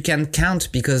something that you can count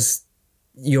because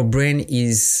your brain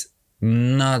is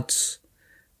not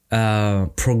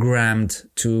programmed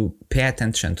to pay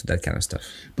attention to that kind of stuff.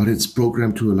 But it's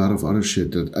programmed to a lot of other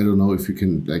shit that I don't know if you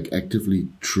can like actively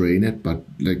train it. But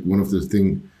like one of the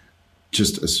thing,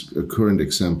 just as a current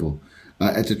example,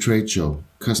 at the trade show,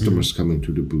 customers come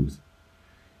into the booth,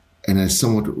 and I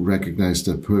somewhat recognize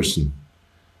that person,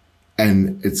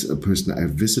 and it's a person I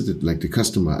visited, like the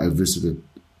customer I visited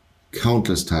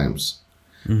countless times.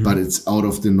 But it's out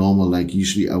of the normal. Like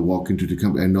usually I walk into the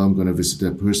company, I know I'm going to visit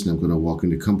that person. I'm going to walk in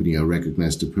the company. I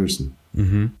recognize the person.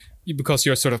 Because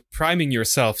you're sort of priming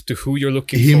yourself to who you're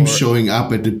looking Him for. showing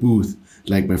up at the booth.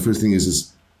 Like my first thing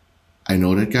is I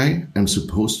know that guy. I'm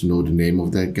supposed to know the name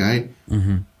of that guy.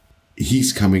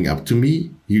 He's coming up to me.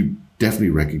 He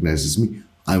definitely recognizes me.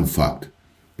 I'm fucked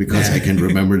because I can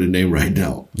remember the name right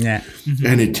now. Yeah.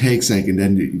 And it takes like, and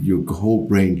then your whole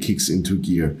brain kicks into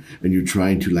gear and you're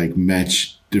trying to like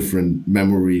match different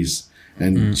memories.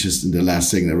 And just in the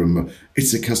last second, I remember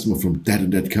it's a customer from that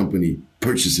and that company,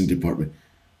 purchasing department.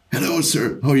 Hello,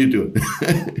 sir. How are you doing?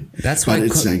 That's why but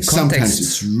it's like sometimes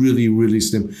it's really, really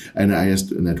slim. And I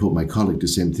asked, and I told my colleague the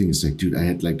same thing. It's like, dude, I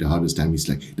had like the hardest time. He's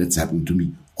like, that's happened to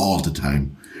me all the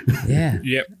time. Yeah.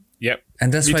 Yep.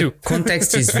 And that's Me why too.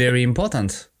 context is very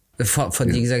important. For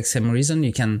the exact same reason,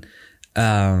 you can.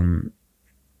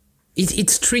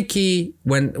 It's tricky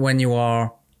when you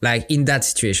are like in that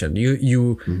situation.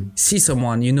 You see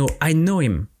someone, you know, I know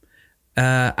him.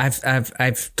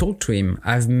 I've talked to him.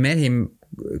 I've met him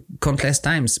countless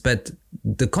times, but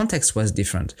the context was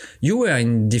different. You were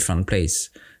in different place,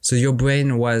 so your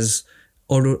brain was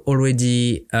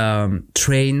already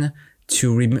trained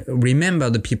to remember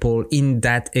the people in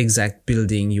that exact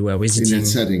building you were visiting. In that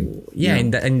setting. Yeah,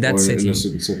 in that or setting. In a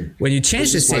certain setting. When you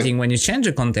change the This is why- setting, when you change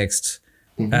the context,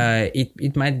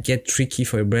 it might get tricky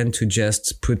for your brain to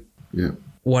just put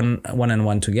one and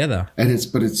one together. And I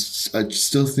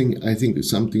still think it's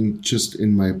something just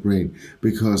in my brain,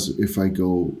 because if I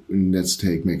go, let's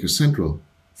take Maker Central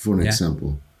for an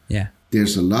example. Yeah.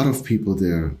 There's a lot of people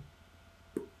there,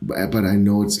 but I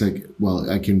know it's like, well,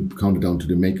 I can count it down to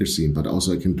the maker scene, but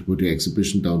also I can put the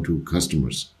exhibition down to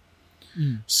customers.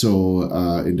 So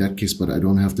in that case, but I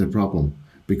don't have that problem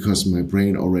because my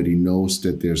brain already knows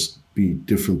that there's be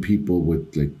different people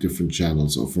with like different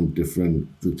channels or from different,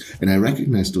 and I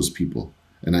recognize those people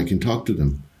and I can talk to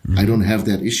them. I don't have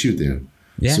that issue there.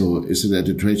 Yeah. So is it at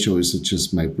the trade show? Is it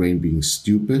just my brain being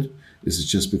stupid? Is it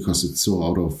just because it's so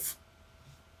out of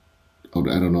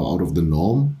the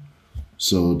norm?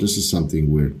 So this is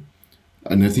something weird.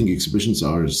 And I think exhibitions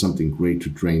are something great to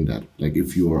train that. Like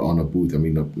if you are on a booth, I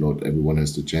mean, not everyone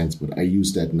has the chance, but I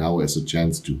use that now as a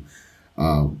chance to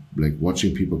like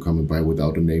watching people coming by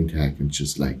without a name tag and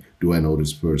just like, do I know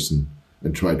this person?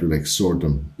 And try to like sort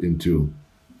them into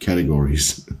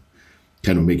categories.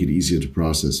 Kind of make it easier to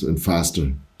process and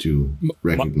faster to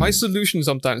recognize. My solution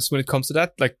sometimes when it comes to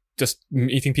that, like just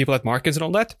meeting people at markets and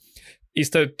all that,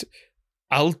 is that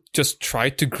I'll just try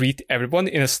to greet everyone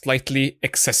in a slightly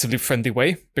excessively friendly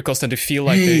way, because then they feel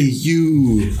like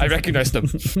I recognize them.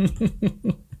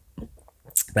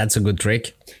 That's a good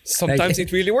trick. Sometimes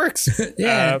it really works.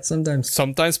 Yeah, sometimes.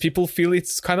 Sometimes people feel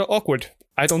it's kind of awkward.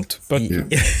 I don't, but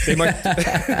they might.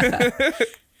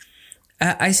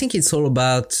 I think it's all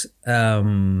about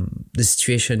the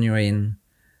situation you're in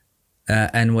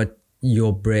and what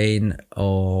your brain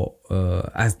or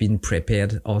have been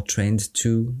prepared or trained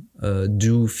to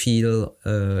do, feel,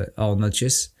 or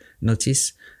notice,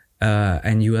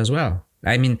 and you as well.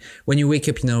 I mean, when you wake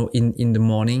up, in the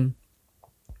morning,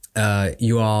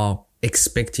 you are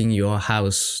expecting your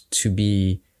house to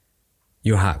be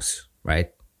your house,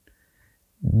 right?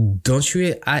 Don't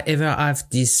you ever have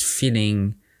this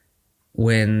feeling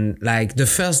when, like, the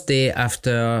first day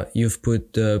after you've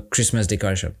put the Christmas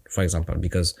decoration, for example,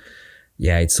 because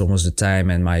it's almost the time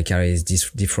and my car is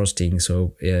defrosting,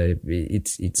 so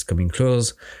it's coming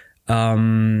close.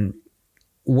 When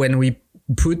we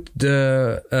put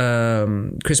the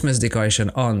Christmas decoration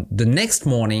on the next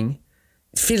morning,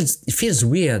 it feels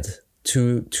weird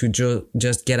to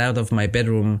just get out of my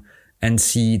bedroom and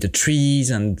see the trees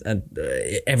and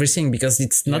everything, because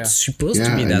it's not supposed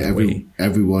to be that way.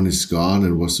 Everyone is gone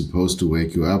and was supposed to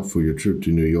wake you up for your trip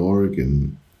to New York.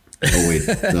 And oh wait,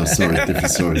 no, sorry, different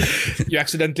story. You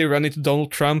accidentally run into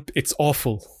Donald Trump. It's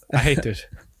awful. I hate it.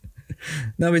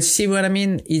 No, but see what I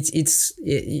mean? It's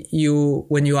you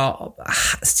when you are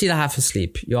still half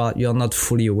asleep, you're not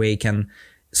fully awake, and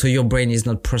so your brain is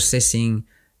not processing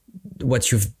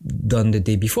what you've done the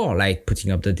day before, like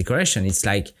putting up the decoration. It's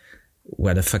like,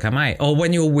 where the fuck am I? Or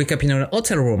when you wake up in a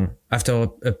hotel room after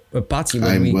a party.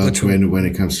 When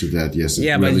it comes to that, yes.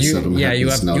 Yeah, really but you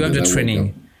have the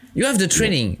training. You have the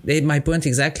training. My point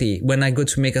exactly. When I go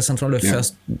to Maker Central the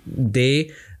first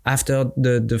day, after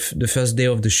the first day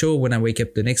of the show, when I wake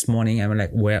up the next morning, I'm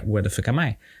like, where the fuck am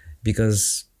I?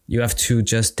 Because you have to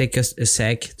just take a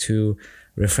sec to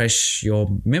refresh your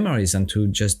memories and to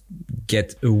just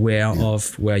get aware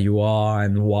of where you are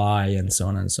and why and so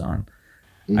on and so on.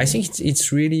 Mm-hmm. I think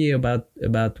it's really about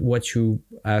what you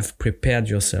have prepared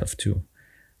yourself to.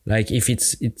 Like if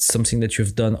it's something that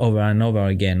you've done over and over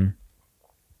again,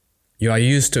 you are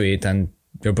used to it and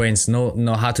your brains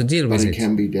know how to deal with it. But it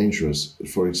can be dangerous.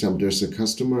 For example, there's a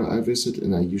customer I visit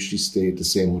and I usually stay at the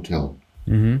same hotel.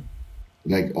 Mm-hmm.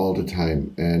 Like all the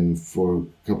time. And for a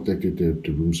couple, like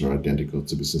the rooms are identical.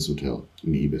 It's a business hotel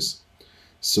in Ibis.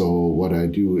 So what I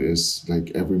do is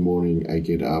like every morning I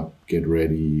get up, get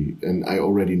ready, and I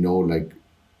already know like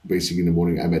basically in the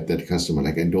morning I'm at that customer.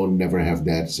 Like I don't never have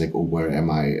that. It's like, oh, where am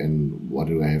I and what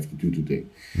do I have to do today?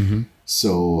 Mm-hmm.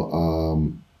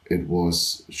 So it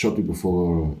was shortly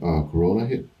before Corona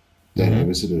hit. Then I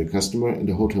visited a customer and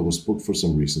the hotel was booked for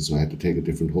some reason. So I had to take a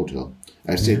different hotel.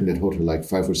 I stayed in that hotel like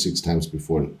 5 or 6 times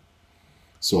before.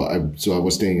 So I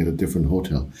was staying at a different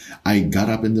hotel. I got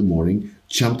up in the morning,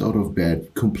 jumped out of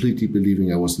bed, completely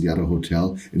believing I was in the other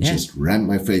hotel, and just rammed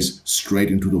my face straight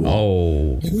into the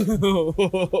wall.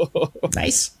 Oh,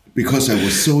 nice. Because I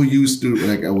was so used to,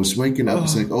 like, I was waking up,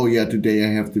 it's like, oh yeah, today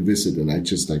I have to visit, and I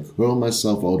just like hurl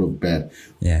myself out of bed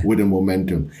with a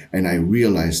momentum, and I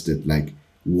realized that like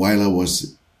while I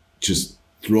was just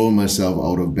throwing myself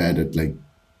out of bed, that like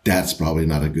that's probably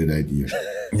not a good idea.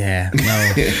 Yeah,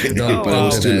 no, don't. But it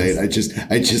was too late. I just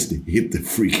hit the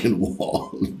freaking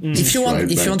wall. If you want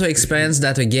to experience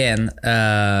that again,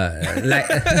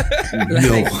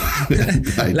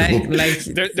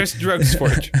 there's drugs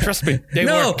for it. Trust me, they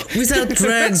work. Without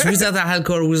drugs, without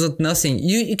alcohol, without nothing,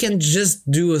 you can just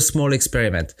do a small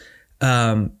experiment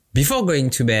before going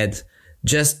to bed.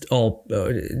 Just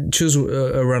choose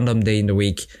a random day in the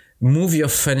week. Move your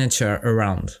furniture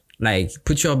around. Like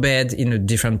put your bed in a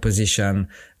different position.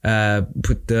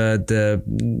 Put move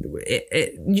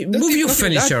your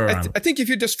furniture around. I think if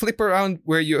you just flip around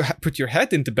where you put your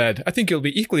head into bed, I think you'll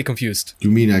be equally confused.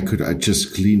 You mean I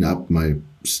just clean up my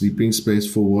sleeping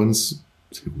space for once?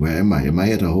 Where am I? Am I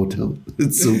at a hotel?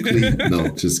 It's so clean. No,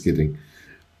 just kidding.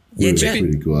 Yeah,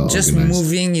 just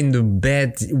moving in the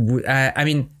bed. I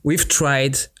mean, we've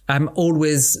tried. I'm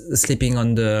always sleeping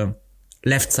on the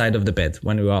left side of the bed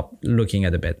when we are looking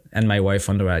at the bed, and my wife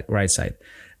on the right side.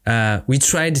 We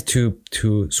tried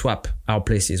to swap our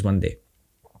places one day.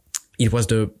 It was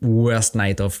the worst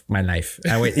night of my life.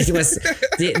 It was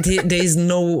there is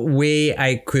no way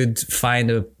I could find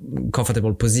a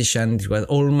comfortable position. It was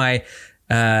all my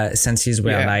senses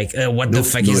were like, what the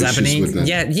fuck is happening?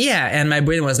 Yeah. And my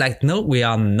brain was like, no, we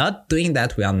are not doing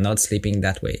that. We are not sleeping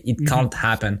that way. It can't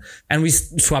happen. And we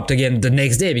swapped again the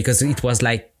next day because it was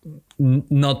like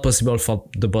not possible for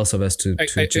the both of us to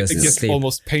just sleep. It gets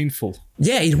almost painful.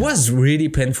 Yeah, it was really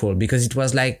painful because it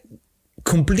was like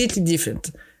completely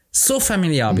different. So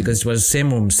familiar because it was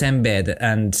same room, same bed,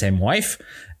 and same wife.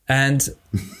 And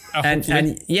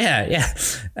yet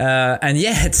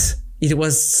it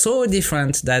was so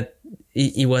different that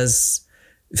it was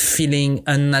feeling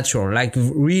unnatural, like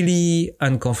really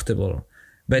uncomfortable.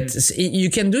 But you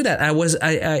can do that.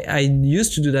 I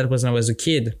used to do that when I was a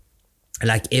kid.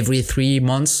 Like every 3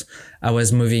 months, I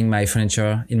was moving my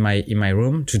furniture in my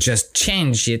room to just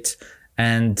change it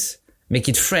and make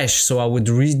it fresh. So I would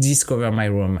rediscover my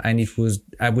room, and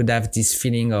I would have this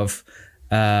feeling of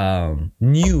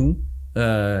new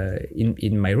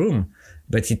in my room.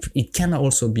 But it can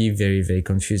also be very, very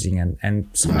confusing and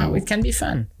somehow it can be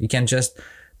fun. You can just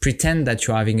pretend that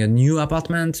you're having a new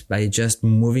apartment by just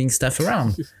moving stuff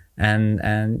around.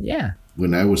 and yeah.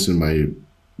 When I was in my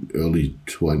late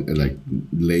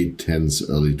 10s,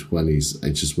 early 20s, I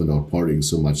just went out partying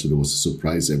so much that it was a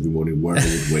surprise every morning where I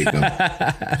would wake up.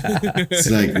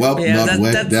 It's like, well, not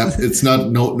wet. It's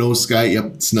not no sky. Yep,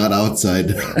 it's not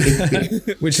outside.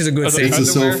 Which is a good thing. It's a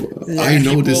sofa. Yeah. I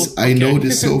know this. I know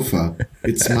this sofa.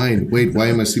 It's mine. Wait, why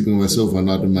am I sleeping on my sofa,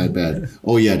 not in my bed?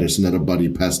 Oh yeah, there's another buddy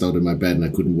passed out in my bed and I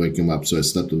couldn't wake him up, so I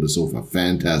slept on the sofa.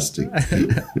 Fantastic.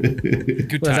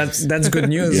 Good times. That's good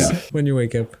news when you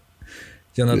wake up.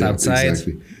 You're not outside.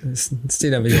 Exactly.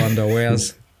 Still have your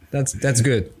underwears. That's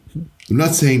good. I'm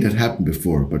not saying that happened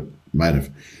before, but Might have.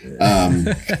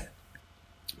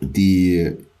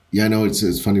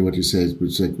 It's funny what you said.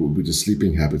 It's like with the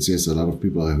sleeping habits. Yes, a lot of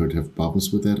people I heard have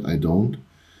problems with that. I don't.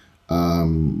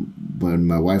 When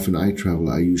my wife and I travel,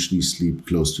 I usually sleep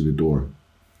close to the door.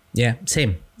 Yeah,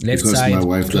 same. Left because side, my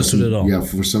wife close to the door. Yeah,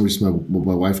 for some reason,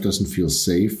 my wife doesn't feel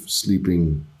safe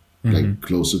sleeping like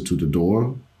closer to the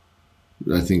door.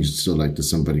 I think it's still like that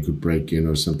somebody could break in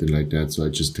or something like that. So I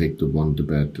just take the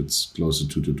bed that's closer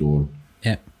to the door.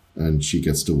 Yeah. And she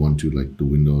gets the one to like the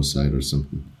window side or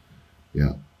something.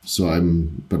 Yeah. So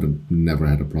but I've never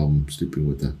had a problem sleeping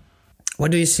with that. What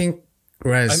do you think,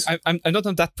 Raz? I'm not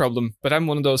on that problem, but I'm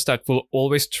one of those that will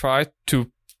always try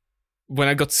to, when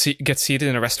I get seated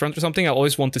in a restaurant or something, I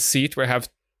always want to seat where I have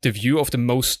the view of the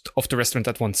most of the restaurant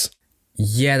at once.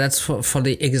 Yeah, that's for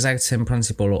the exact same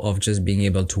principle of just being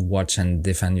able to watch and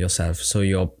defend yourself. So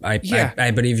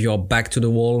I believe you're back to the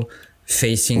wall,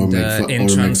 facing the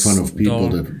entrance or make fun of people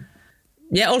door. that.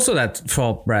 Yeah, also that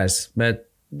for Raz, but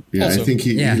yeah, also, I think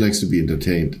he likes to be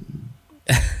entertained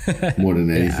more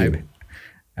than anything.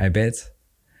 I bet.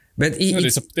 But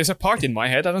there's a part in my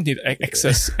head. I don't need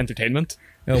excess entertainment.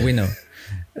 Oh, we know.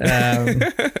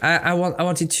 I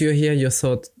wanted to hear your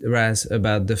thought, Raz,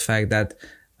 about the fact that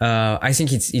I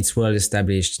think it's well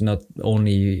established, not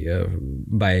only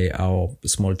by our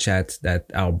small chat, that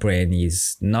our brain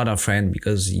is not our friend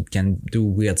because it can do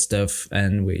weird stuff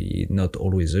and we not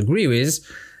always agree with.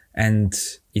 And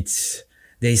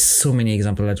there's so many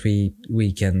examples that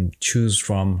we can choose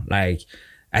from, like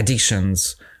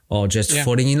addictions or just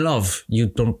falling in love. You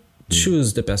don't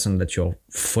choose the person that you're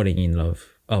falling in love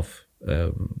of,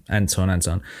 and so on and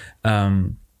so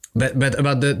on. But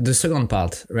about the second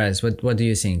part, Raz, what do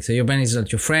you think? So your brain is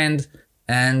not your friend,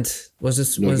 and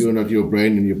you're not your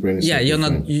brain, and your brain is not your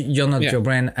friend. You're not your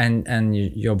brain, and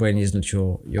your brain is not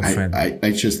your friend.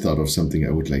 I just thought of something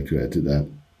I would like to add to that.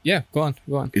 Yeah, go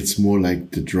on. It's more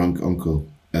like the drunk uncle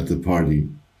at the party.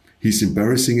 He's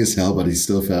embarrassing as hell, but he's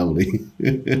still family.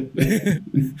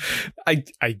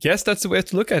 I guess that's the way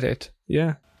to look at it.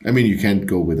 Yeah. I mean, you can't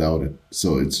go without it.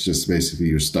 So it's just basically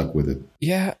you're stuck with it.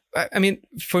 Yeah. I mean,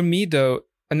 for me, though,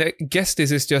 and I guess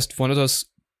this is just one of those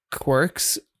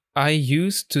quirks I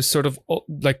use to sort of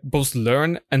like both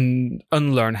learn and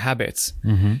unlearn habits.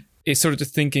 Mm-hmm. It's sort of the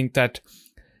thinking that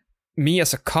me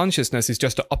as a consciousness is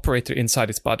just the operator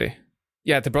inside its body.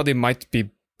 Yeah, the body might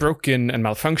be broken and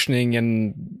malfunctioning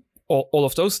and all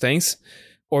of those things,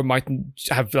 or might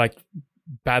have like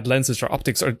bad lenses or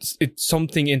optics, or it's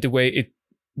something in the way it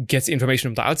gets information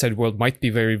from the outside world might be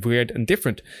very weird and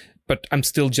different, but I'm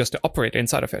still just the operator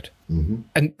inside of it. Mm-hmm.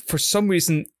 And for some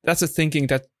reason, that's a thinking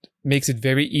that makes it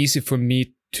very easy for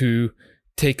me to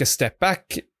take a step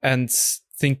back and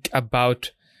think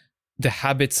about the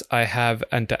habits I have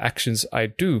and the actions I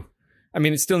do. I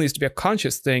mean, it still needs to be a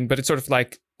conscious thing, but it's sort of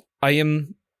like I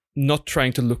am not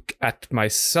trying to look at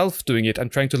myself doing it. I'm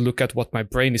trying to look at what my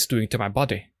brain is doing to my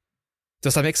body.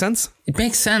 Does that make sense? It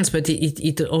makes sense, but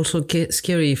it also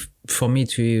scary for me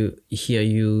to hear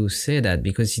you say that,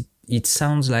 because it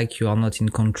sounds like you are not in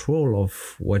control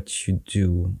of what you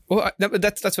do. Well,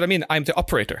 that's what I mean. I'm the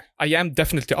operator. I am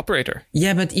definitely the operator.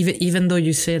 Yeah, but even though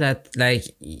you say that, like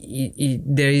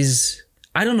there is,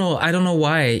 I don't know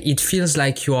why it feels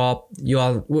like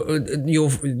the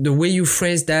way you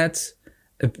phrase that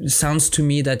sounds to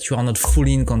me that you are not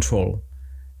fully in control.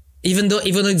 Even though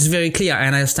it's very clear,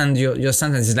 and I understand your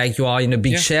sentence, it's like you are in a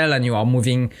big shell and you are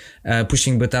moving,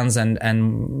 pushing buttons and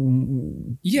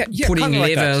pulling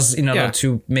levers in order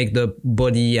to make the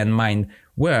body and mind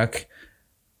work.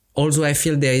 Also, I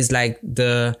feel there is like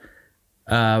the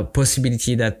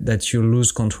possibility that you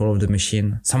lose control of the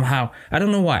machine somehow. I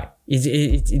don't know why.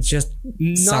 It just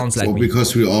sounds like me.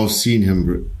 Because we all seen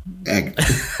him act.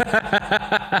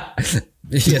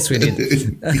 Yes, we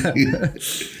did.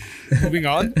 Moving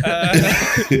on.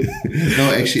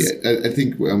 No, actually, I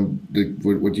think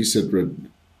what you said,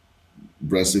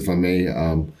 Russ, if I may,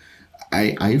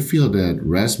 I feel that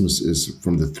Rasmus is,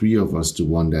 from the three of us, the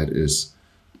one that is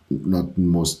not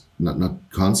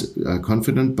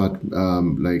confident, but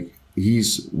like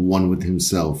he's one with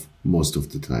himself most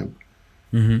of the time.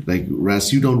 Mm-hmm. Like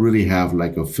Ras, you don't really have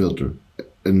like a filter,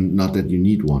 and not that you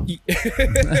need one.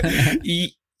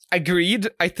 Agreed,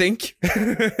 I think.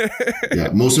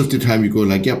 Yeah, most of the time you go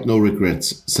like, yep, no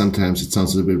regrets. Sometimes it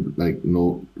sounds a little bit like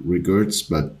no regrets,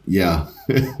 but yeah.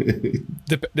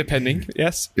 Depending,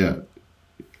 yes. Yeah.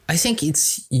 I think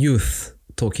it's youth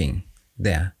talking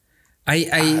there.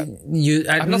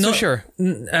 I'm not so sure.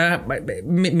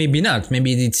 Maybe not.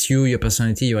 Maybe it's you, your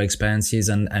personality, your experiences,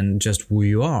 and just who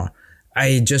you are.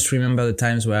 I just remember the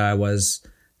times where I was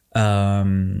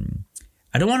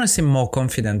I don't want to say more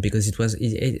confident because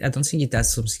I don't think it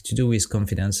has something to do with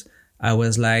confidence. I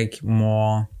was like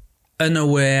more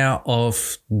unaware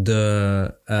of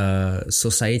the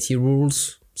society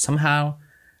rules somehow,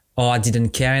 or I didn't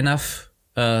care enough.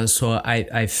 So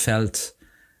I felt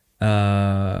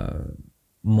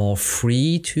more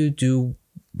free to do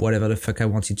whatever the fuck I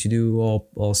wanted to do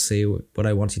or say what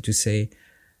I wanted to say.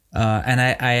 And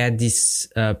I had this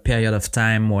period of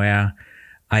time where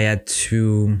I had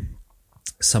to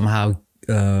somehow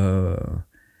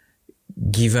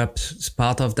give up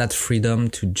part of that freedom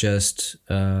to just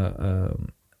not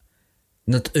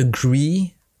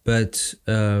agree, but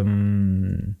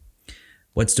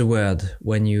what's the word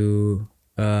when you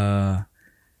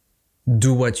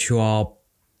do what you are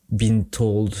being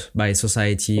told by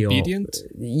society? Obedient?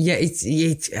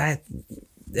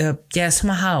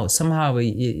 Somehow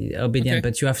obedient, okay.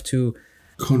 But you have to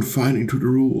confine into the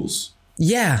rules.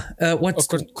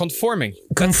 Conforming.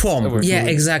 Conform. Yeah,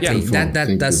 exactly. Yeah.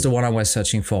 That's the one I was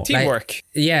searching for. Teamwork.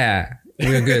 We're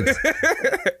good.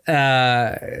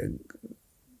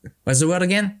 What's the word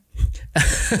again?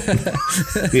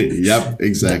 Yep,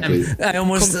 exactly. I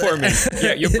almost conforming.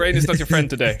 Yeah, your brain is not your friend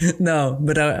today. No,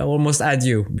 but I almost had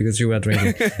you because you were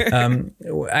drinking.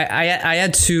 I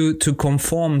had to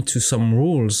conform to some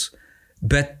rules,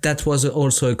 but that was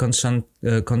also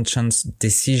a conscious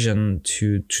decision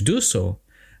to do so.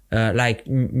 Like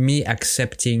me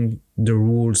accepting the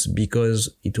rules because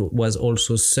it was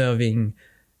also serving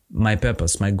my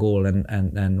purpose, my goal,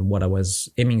 and what I was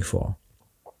aiming for.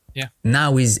 Yeah.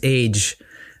 Now with age,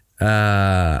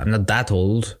 I'm not that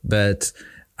old, but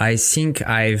I think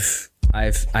I've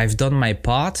done my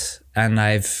part, and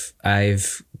I've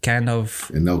kind of.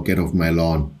 And now get off my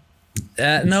lawn.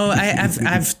 No,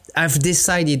 I've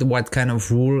decided what kind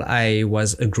of rule I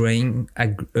was agreeing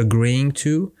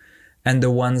to, and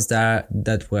the ones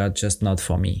that were just not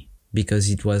for me because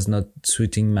it was not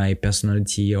suiting my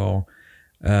personality or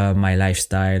my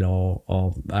lifestyle,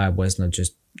 or I was not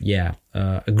just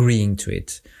agreeing to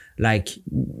it. Like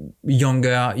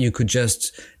younger, you could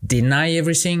just deny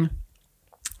everything,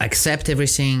 accept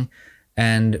everything,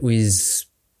 and with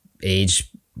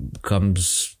age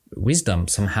comes wisdom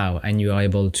somehow, and you are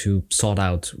able to sort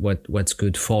out what's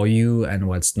good for you and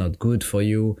what's not good for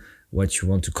you, what you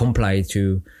want to comply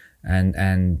to,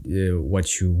 and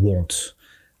what you want.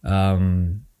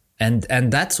 And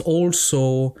that's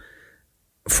also,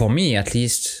 for me at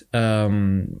least,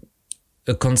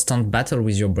 a constant battle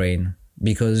with your brain,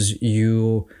 because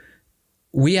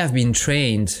we have been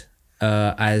trained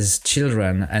as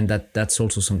children, and that's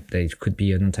also something. It could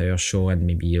be an entire show and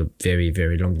maybe a very,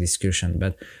 very long discussion,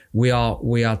 but we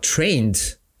are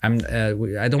trained. I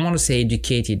don't want to say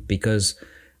educated because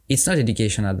it's not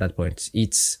education at that point.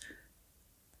 It's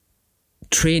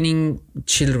training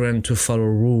children to follow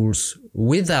rules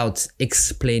without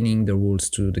explaining the rules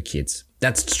to the kids.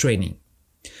 That's training.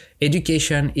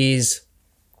 Education is,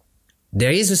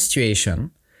 there is a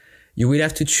situation, you will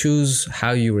have to choose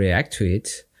how you react to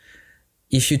it.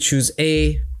 If you choose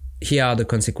A, here are the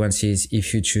consequences.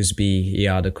 If you choose B,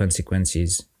 here are the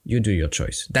consequences. You do your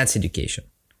choice. That's education.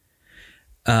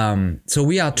 So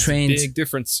we are trained. Big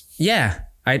difference. Yeah,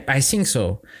 I think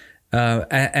so.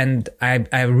 And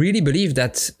I really believe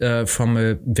that from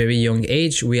a very young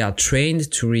age, we are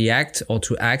trained to react or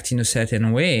to act in a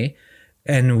certain way.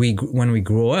 And when we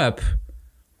grow up,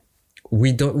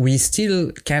 we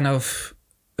still kind of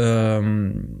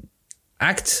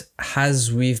act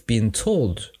as we've been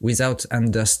told without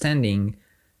understanding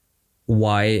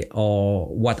why or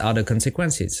what are the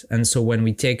consequences. And so when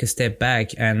we take a step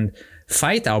back and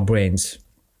fight our brains,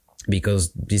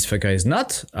 because this fucker is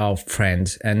not our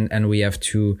friend, and we have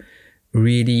to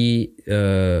really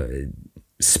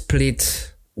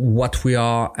split what we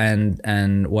are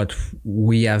and what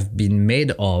we have been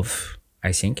made of,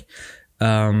 I think.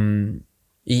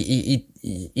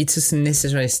 It's a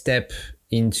necessary step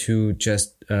into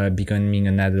just becoming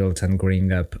an adult and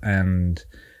growing up and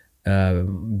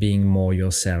being more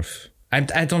yourself.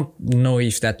 I don't know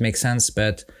if that makes sense,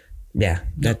 but yeah,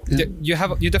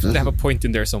 you definitely have a point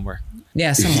in there somewhere.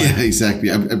 Yeah, somewhere. Yeah, exactly.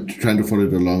 I'm trying to follow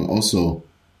it along. Also,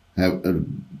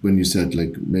 when you said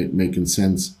like making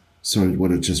sense. Sorry,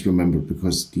 what I just remembered,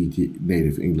 because the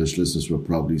native English listeners were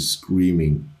probably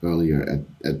screaming earlier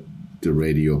at the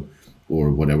radio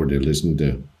or whatever they listened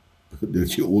to.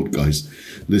 The old guys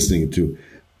listening to.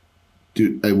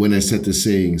 When I said the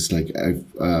sayings, like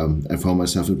I found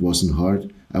myself, it wasn't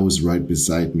hard. I was right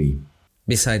beside me.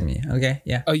 Beside me, okay,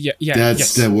 yeah. Oh yeah.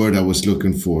 That's the word I was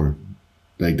looking for.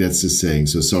 Like, that's the saying.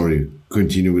 So sorry,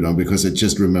 continue it on, because I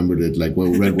just remembered it. Like,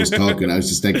 while Red was talking, I was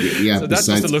just like, yeah,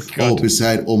 so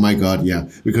oh my God, yeah.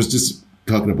 Because this,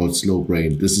 talking about slow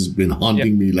brain, this has been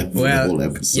haunting me like for the whole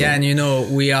episode. Yeah,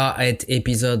 and we are at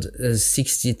episode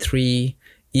 63.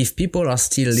 If people are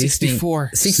still listening...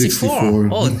 64.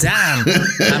 Oh, damn.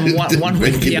 I'm one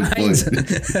week behind.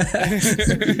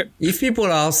 If people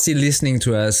are still listening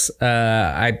to us,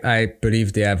 I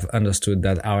believe they have understood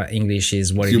that our English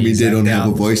is what it is. You mean they don't have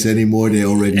a voice anymore? They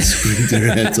already screamed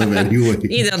their heads off anyway.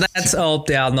 Either that, or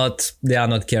they are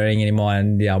not caring anymore,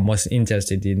 and they are most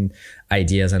interested in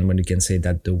ideas, and when you can say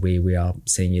that the way we are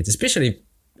saying it. Especially,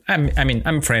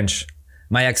 I'm French.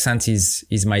 My accent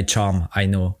is my charm, I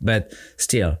know, but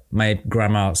still, my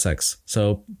grammar sucks.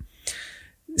 So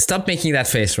stop making that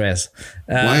face, Rez.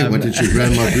 Why? What did your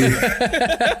grandma do?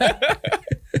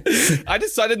 I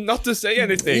decided not to say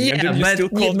anything, and then you still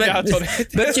called me out on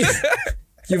it. But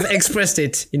you've expressed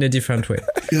it in a different way.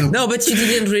 Yeah. No, but you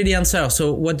didn't really answer.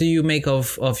 So what do you make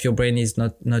of your brain is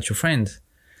not your friend?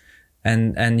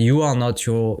 And you are not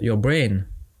your brain?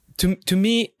 To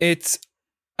me, it's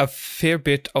a fair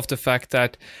bit of the fact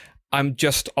that I'm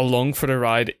just along for the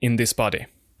ride in this body.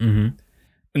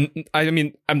 Mm-hmm. I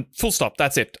mean, I'm full stop.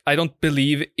 That's it. I don't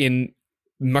believe in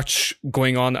much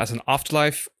going on as an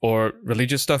afterlife or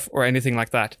religious stuff or anything like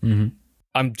that. Mm-hmm.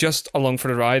 I'm just along for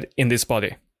the ride in this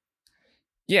body.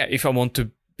 Yeah, if I want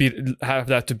to have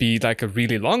that to be like a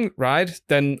really long ride,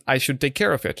 then I should take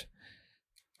care of it.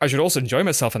 I should also enjoy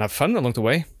myself and have fun along the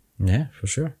way. Yeah, for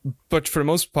sure. But for the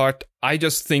most part, I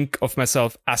just think of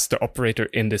myself as the operator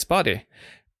in this body.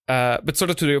 But sort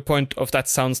of to the point of that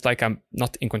sounds like I'm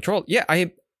not in control. Yeah,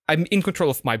 I'm in control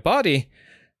of my body,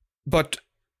 but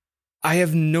I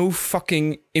have no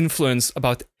fucking influence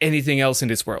about anything else in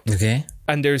this world. Okay.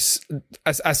 And there's,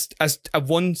 as a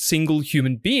one single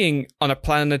human being on a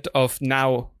planet of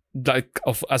now,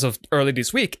 as of early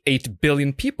this week, 8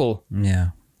 billion people.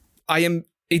 Yeah. I am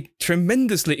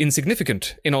tremendously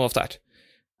insignificant in all of that.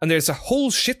 And there's a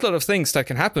whole shitload of things that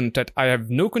can happen that I have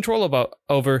no control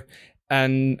over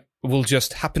and will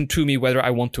just happen to me whether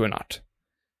I want to or not.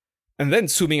 And then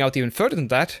zooming out even further than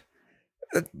that,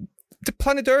 the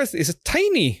planet Earth is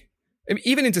tiny. I mean,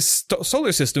 even in the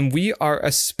solar system, we are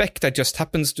a speck that just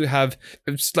happens to have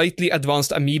slightly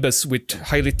advanced amoebas with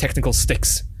highly technical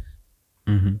sticks.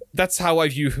 Mm-hmm. That's how I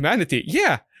view humanity.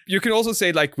 Yeah. You can also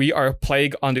say, like, we are a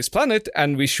plague on this planet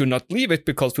and we should not leave it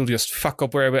because we'll just fuck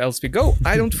up wherever else we go.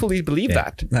 I don't fully believe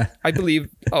that. I believe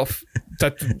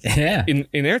that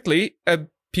inertly,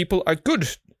 people are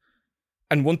good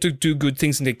and want to do good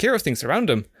things and take care of things around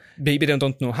them. Maybe they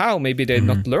don't know how, maybe they've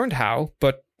not learned how,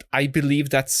 but I believe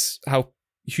that's how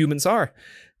humans are.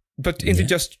 But in the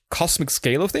just cosmic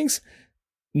scale of things,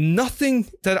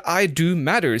 nothing that I do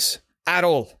matters at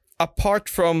all, apart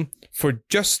from for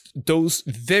just those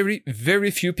very,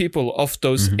 very few people of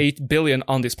those 8 billion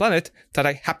on this planet that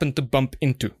I happen to bump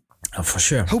into. Oh, for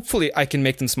sure. Hopefully I can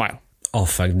make them smile. Oh,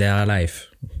 fuck, they're alive.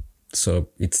 So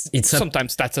it's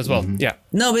sometimes that's as well. Yeah.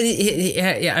 No, but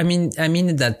I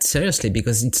mean that seriously,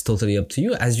 because it's totally up to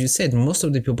you. As you said, most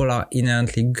of the people are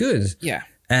inherently good. Yeah.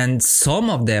 And some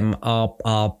of them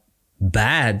are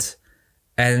bad.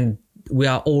 And we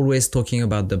are always talking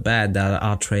about the bad that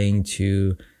are trying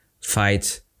to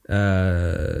fight,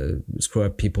 screw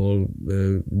up people,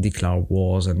 declare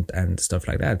wars and stuff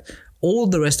like that. All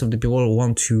the rest of the people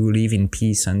want to live in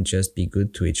peace and just be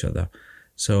good to each other.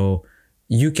 So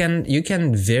you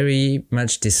can very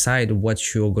much decide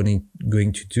what you're going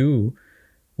to do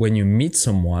when you meet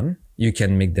someone. You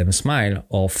can make them smile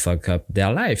or fuck up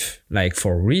their life, like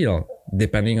for real,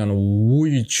 depending on who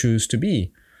you choose to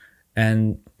be.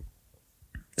 And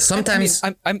sometimes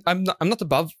I'm not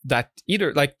above that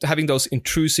either. Like having those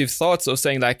intrusive thoughts of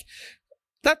saying like,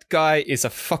 that guy is a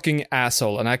fucking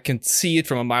asshole and I can see it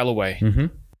from a mile away. Mm-hmm.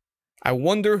 I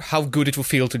wonder how good it will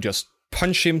feel to just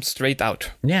punch him straight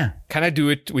out. Yeah. Can I do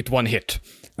it with one hit?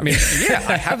 I mean, yeah,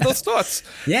 I have those thoughts.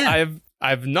 Yeah.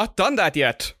 I've not done that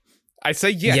yet. I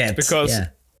say yet because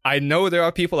I know there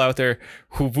are people out there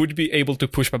who would be able to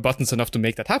push my buttons enough to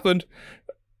make that happen,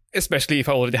 especially if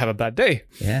I already have a bad day.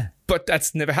 Yeah. But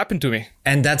that's never happened to me.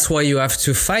 And that's why you have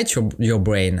to fight your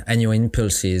brain and your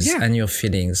impulses and your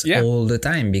feelings all the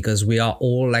time, because we are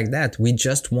all like that. We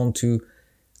just want to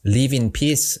live in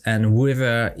peace, and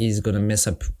whoever is going to mess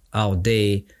up our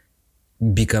day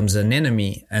becomes an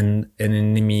enemy, and an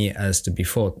enemy has to be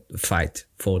fought, and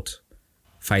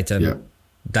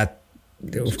that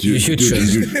you should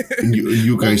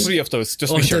you guys, all three of those,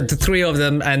 just be sure. The three of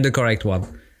them and the correct one.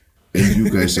 And you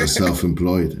guys are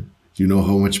self-employed. You know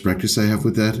how much practice I have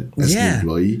with that as an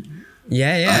employee?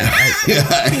 Yeah.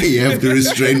 I have to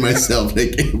restrain myself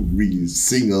like every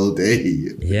single day.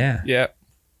 Yeah. Yeah.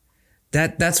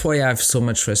 That's why I have so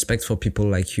much respect for people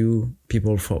like you,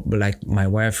 people for like my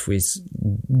wife who is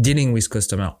dealing with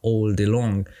customer all day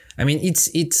long. I mean,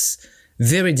 it's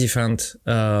very different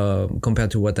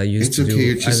compared to what I used to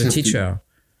do as a teacher.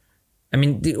 I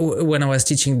mean, when I was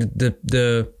teaching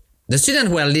the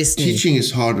students who are listening. Teaching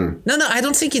is harder. No, I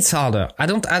don't think it's harder. I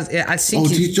think.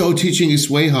 Teaching is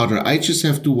way harder. I just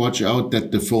have to watch out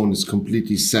that the phone is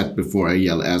completely set before I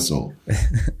yell asshole.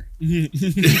 You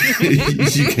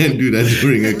can't do that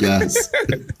during a class.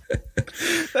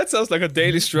 That sounds like a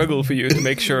daily struggle for you to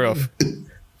make sure of.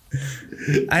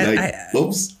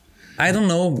 Oops. I don't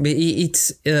know.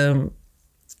 It's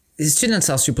students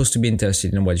are supposed to be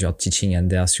interested in what you're teaching,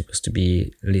 and they are supposed to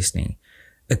be listening.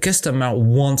 A customer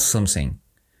wants something,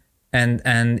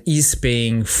 and is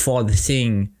paying for the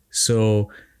thing,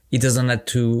 so he doesn't have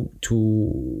to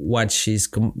watch his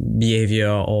behavior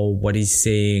or what he's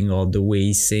saying or the way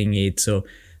he's saying it. So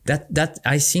that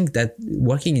I think that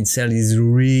working in sales is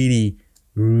really,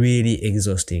 really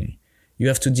exhausting. You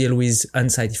have to deal with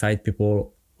unsatisfied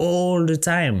people all the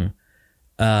time.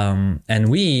 And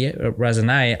we, Raz and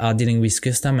I, are dealing with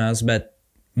customers, but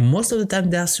most of the time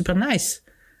they are super nice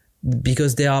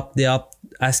because they are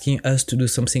asking us to do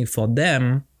something for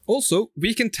them. Also,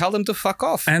 we can tell them to fuck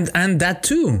off. And that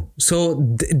too.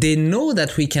 So they know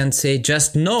that we can say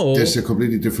just no. There's a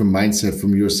completely different mindset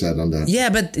from your side on that. Yeah,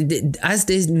 but as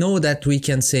they know that we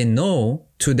can say no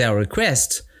to their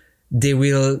request, they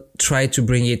will try to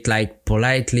bring it like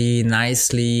politely,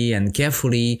 nicely, and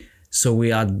carefully. So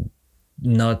we are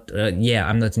not,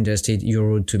 I'm not interested. You're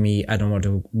rude to me. I don't want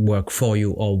to work for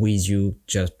you or with you.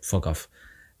 Just fuck off.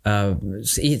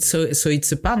 So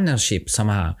it's a partnership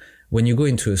somehow. When you go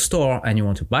into a store and you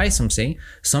want to buy something,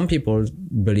 some people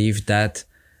believe that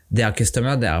they are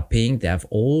customer, they are paying, they have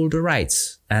all the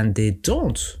rights, and they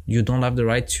don't. You don't have the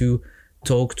right to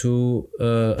talk to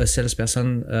a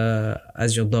salesperson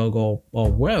as your dog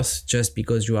or worse just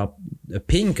because you are a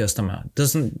paying customer. It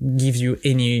doesn't give you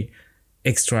any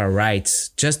extra rights.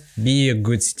 Just be a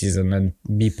good citizen and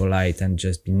be polite and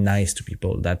just be nice to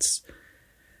people.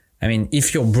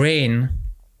 If your brain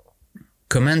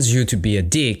commands you to be a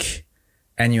dick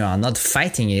and you are not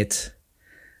fighting it,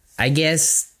 I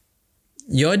guess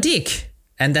you're a dick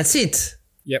and that's it.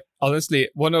 Yep. Honestly,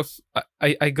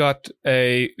 I got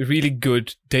a really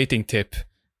good dating tip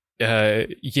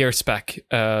years back.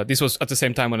 This was at the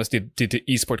same time when I did the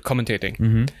esport commentating.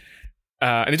 Mm-hmm.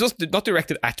 And it was not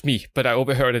directed at me, but I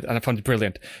overheard it and I found it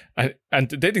brilliant. And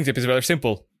the dating tip is very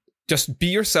simple. Just be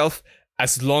yourself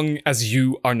as long as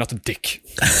you are not a dick.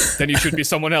 Then you should be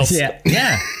someone else. Yeah.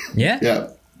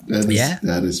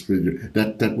 That is pretty.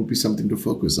 That would be something to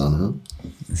focus on, huh?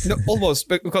 No, almost,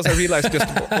 because I realized just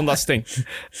one last thing.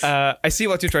 I see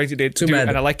what you're trying to do,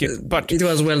 and I like it, but it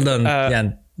was well done.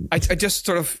 Jan. I just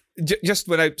sort of just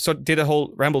when I did a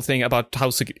whole ramble thing about how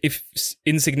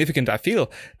insignificant I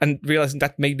feel, and realizing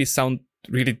that made me sound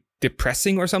really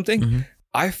depressing or something. Mm-hmm.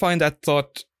 I find that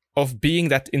thought of being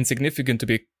that insignificant to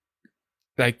be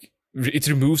like. It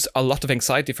removes a lot of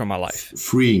anxiety from my life.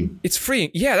 Freeing. It's freeing.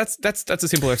 Yeah, that's a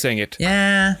simple way of saying it.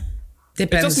 Yeah,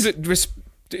 depends.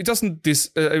 It doesn't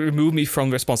remove me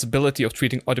from the responsibility of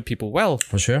treating other people well.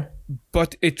 For sure.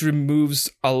 But it removes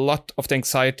a lot of the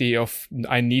anxiety of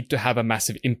I need to have a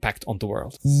massive impact on the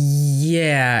world.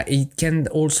 Yeah, it can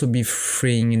also be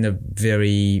freeing in a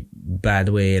very bad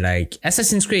way. Like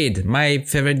Assassin's Creed, my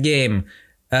favorite game.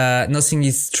 Nothing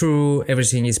is true,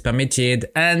 everything is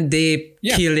permitted, and they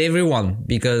kill everyone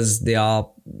because they are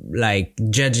like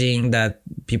judging that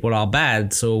people are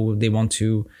bad, so they want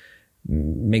to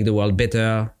make the world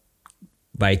better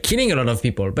by killing a lot of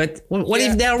people. But what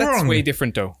if they're wrong? That's way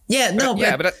different though. Yeah, no,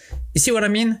 but you see what I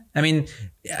mean? I mean,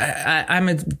 I'm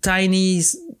a tiny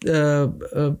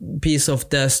piece of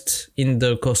dust in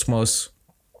the cosmos,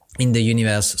 in the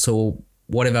universe, so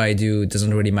whatever I do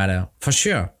doesn't really matter. For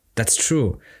sure. That's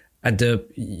true. At the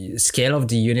scale of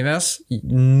the universe,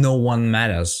 no one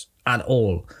matters at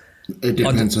all. It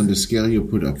depends on the scale you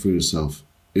put up for yourself.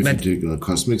 If you take it on a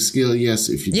cosmic scale, yes.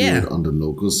 If you do it on the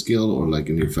local scale or like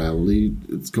in your family,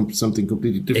 it's something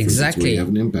completely different. Exactly. It's where you have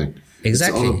an impact.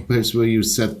 Exactly. It's all a place where you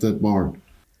set that bar.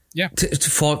 Yeah.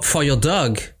 For your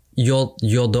dog, you're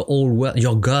the whole world.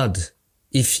 You're God.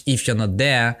 If you're not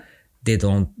there, they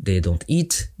don't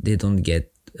eat. They don't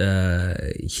get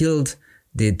healed.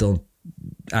 They don't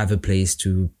have a place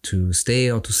to stay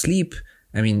or to sleep.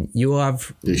 I mean, you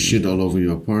have... They shit all over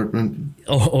your apartment.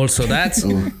 Also that.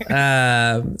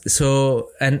 So,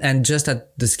 and just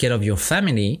at the scale of your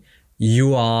family,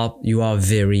 you are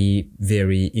very,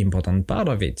 very important part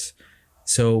of it.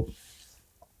 So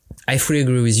I fully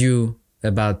agree with you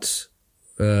about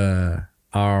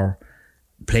our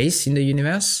place in the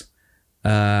universe.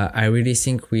 I really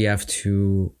think we have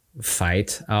to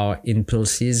fight our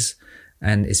impulses,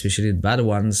 and especially the bad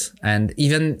ones, and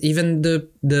even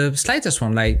the slightest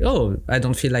one, like, oh, I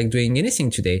don't feel like doing anything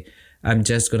today. I'm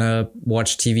just gonna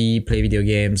watch TV, play video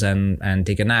games, and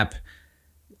take a nap.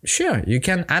 Sure, you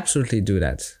can absolutely do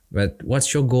that. But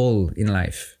what's your goal in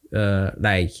life?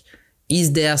 Like,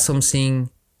 is there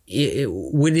something?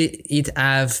 Will it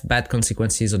have bad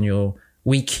consequences on your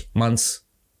week, months,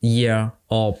 year,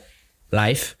 or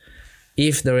life?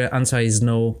 If the answer is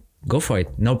no, go for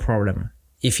it. No problem.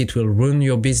 If it will ruin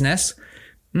your business,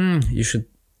 you should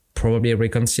probably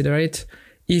reconsider it.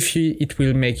 If it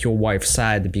will make your wife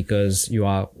sad because you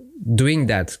are doing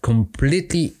that,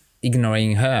 completely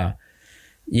ignoring her,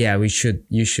 yeah,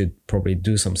 you should probably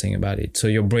do something about it. So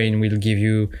your brain will give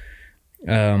you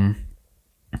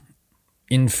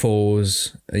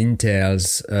infos,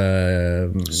 intels,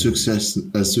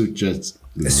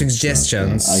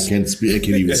 suggestions. I can't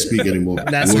even speak anymore.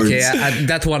 That's words. Okay.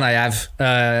 That one I have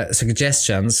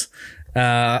suggestions.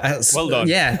 Well done.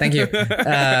 Yeah, thank you.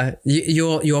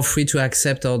 You're free to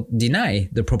accept or deny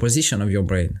the proposition of your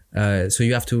brain. So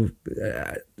you have to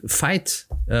fight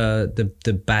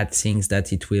the bad things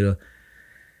that it will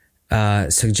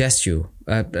suggest you.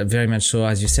 Very much so,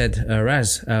 as you said,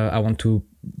 Raz. I want to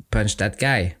punch that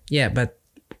guy. Yeah, but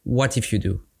what if you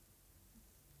do?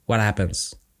 What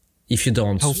happens if you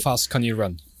don't? How fast can you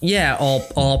run? Yeah, or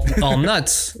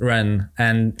not run.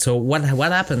 And so what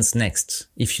happens next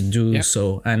if you do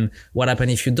so? And what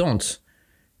happens if you don't?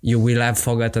 You will have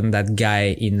forgotten that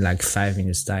guy in like 5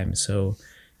 minutes time. So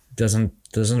it doesn't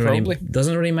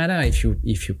really matter if you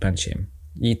punch him.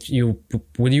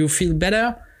 Will you feel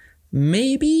better?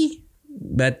 Maybe,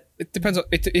 but it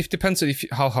depends on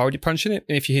how hard you punch it,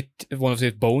 and if you hit one of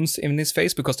the bones in his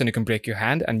face, because then you can break your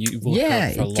hand and you will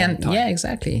hurt for a long time. Yeah,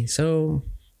 exactly. So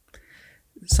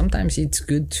sometimes it's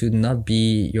good to not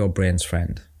be your brain's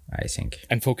friend, I think,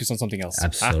 and focus on something else.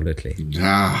 Absolutely.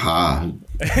 That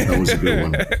was a good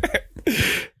one.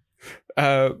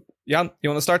 Jan, you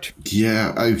want to start?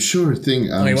 Yeah, I sure think.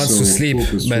 He wants to sleep.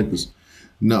 Focus.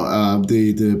 No,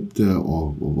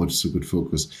 what's a good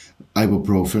focus?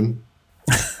 Ibuprofen.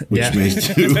 Which made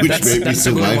me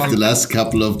survive the last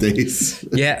couple of days.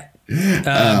 Yeah.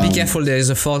 Be careful, there is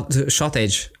a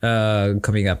shortage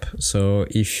coming up. So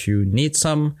if you need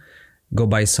some, go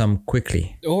buy some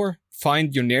quickly. Or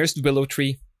find your nearest willow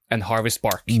tree and harvest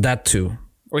bark. That too.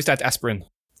 Or is that aspirin?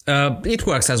 It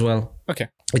works as well. Okay.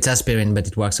 It's aspirin, but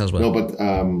it works as well. No, but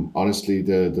honestly,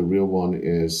 the real one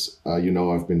is,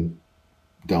 I've been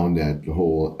down that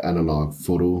whole analog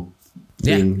photo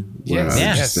thing where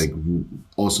I'm just like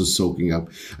also soaking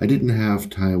up. I didn't have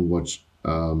time to watch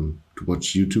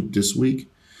YouTube this week,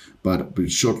 but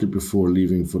shortly before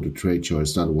leaving for the trade show, I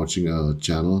started watching a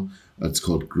channel. It's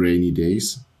called Grainy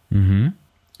Days. Mm-hmm.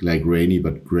 Like rainy,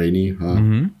 but grainy,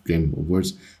 game of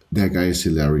words. That guy is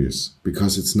hilarious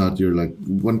because it's not your like.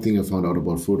 One thing I found out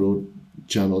about photo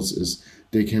channels is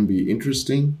they can be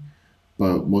interesting,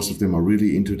 but most of them are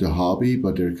really into the hobby,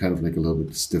 but they're kind of like a little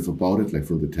bit stiff about it, like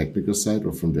from the technical side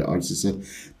or from the artsy side.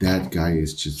 That guy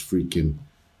is just freaking,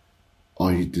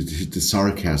 the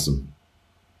sarcasm.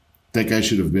 That guy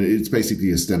should have been, it's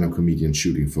basically a stand-up comedian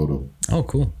shooting photo. Oh,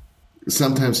 cool.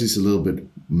 Sometimes he's a little bit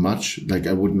much. Like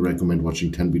I wouldn't recommend watching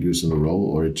 10 videos in a row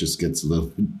or it just gets a little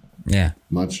bit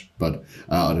much. But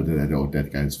other than that,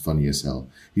 that guy is funny as hell.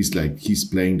 He's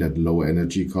playing that low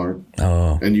energy card.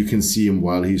 Oh. And you can see him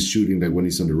while he's shooting, like when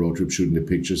he's on the road trip shooting the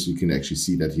pictures, you can actually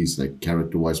see that he's like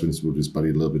character-wise when he's with his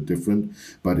buddy a little bit different.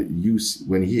 But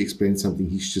when he explains something,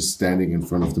 he's just standing in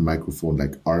front of the microphone,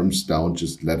 like arms down,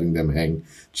 just letting them hang,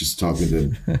 just talking to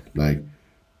them like,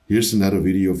 here's another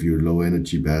video of your low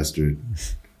energy bastard.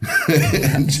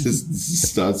 And just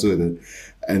starts with it.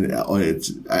 And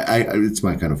it's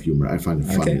my kind of humor. I find it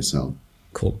funny as hell.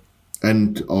 Cool.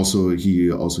 And also,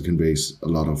 he also conveys a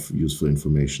lot of useful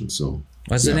information. So,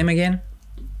 what's the name again?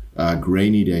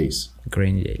 Grainy Days.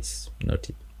 Grainy Days.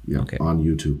 Noted. Yeah, okay. On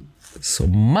YouTube. So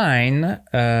mine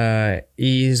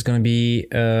is gonna be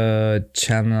a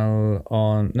channel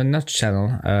on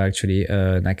actually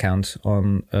an account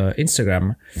on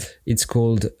Instagram. It's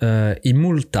called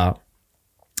Imulta.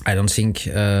 I don't think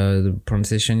the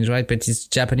pronunciation is right, but it's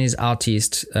Japanese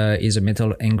artist. He's a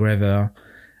metal engraver.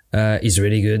 He's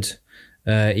really good.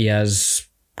 He has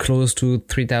close to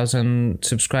 3,000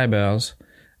 subscribers.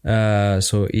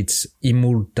 So it's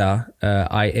Imulta,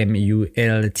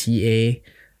 Imulta.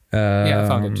 I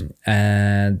found it.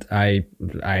 And I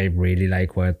really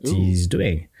like what he's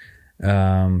doing.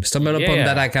 Stumbled upon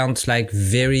that account like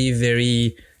very,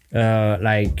 very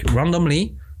like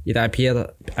randomly. It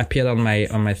appeared on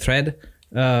my thread.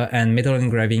 And metal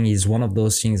engraving is one of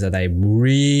those things that I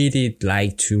really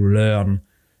like to learn.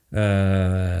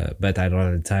 But I don't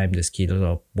have the time, the skills,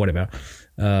 or whatever.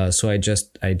 So I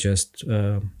just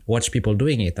watch people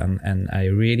doing it, and I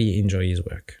really enjoy his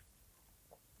work.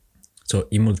 So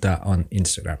Imulta on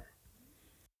Instagram.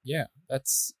 Yeah,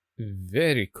 that's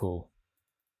very cool.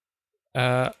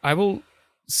 I will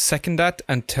second that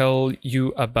and tell you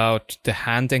about the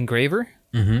hand engraver,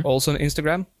 also on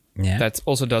Instagram. Yeah, that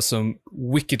also does some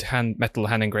wicked metal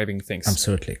hand engraving things.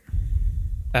 Absolutely.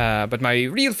 But my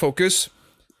real focus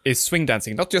is swing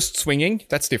dancing, not just swinging.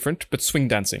 That's different, but swing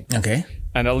dancing. Okay.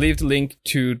 And I'll leave the link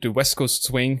to the West Coast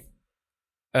Swing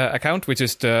account, which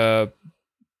is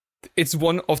it's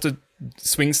one of the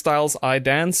swing styles I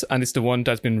dance, and it's the one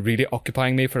that's been really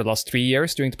occupying me for the last 3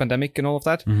 years during the pandemic and all of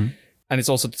that. And it's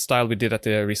also the style we did at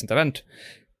the recent event.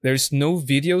 There's no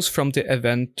videos from the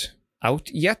event out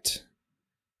yet,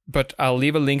 but I'll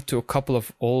leave a link to a couple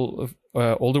of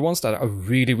older ones that are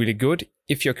really, really good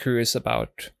if you're curious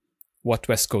about what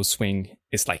West Coast Swing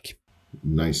is like.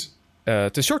 Nice.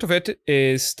 The short of it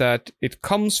is that it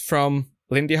comes from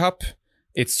Lindy Hop.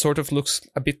 It sort of looks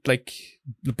a bit like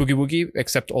Boogie Woogie,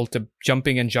 except all the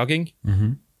jumping and jogging.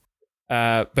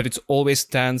 But it's always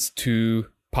danced to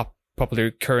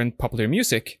current popular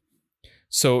music.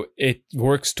 So it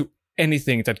works to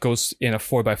anything that goes in a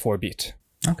 4x4 beat.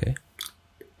 Okay.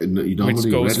 You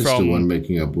normally Red is the one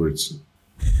making up words.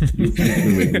 You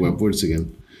can make up words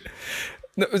again.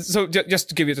 No, so just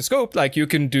to give you the scope, like you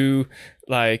can do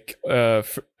like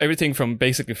everything from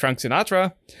basically Frank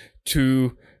Sinatra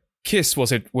to Kiss,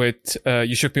 was it, with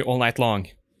You Shook Me All Night Long.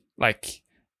 Like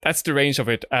that's the range of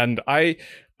it. And I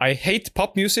hate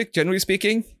pop music, generally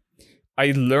speaking.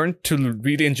 I learned to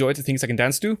really enjoy the things I can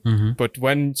dance to. But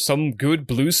when some good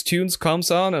blues tunes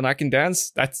comes on and I can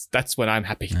dance, that's when I'm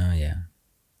happy. Oh yeah,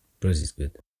 blues is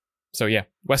good. So yeah,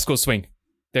 West Coast Swing.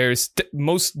 There's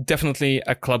most definitely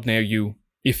a club near you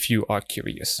if you are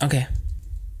curious. Okay.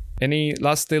 Any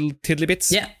last little tiddly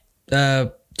bits? Yeah.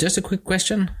 Just a quick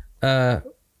question.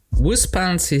 Whose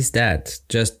pants is that?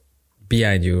 Just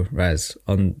behind you, Raz,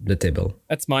 on the table.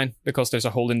 That's mine because there's a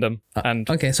hole in them. And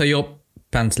okay, so you're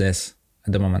pantsless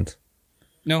at the moment.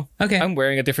 No. Okay. I'm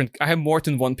wearing I have more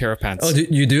than one pair of pants. Oh,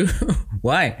 you do?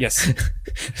 Why? Yes.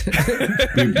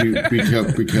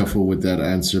 be careful with that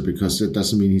answer, because it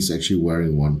doesn't mean he's actually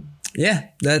wearing one. Yeah,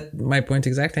 that's my point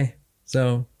exactly.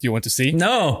 So, do you want to see?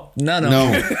 No. No.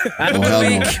 Out of the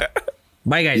link.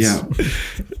 Bye, guys. Yeah.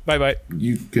 Bye.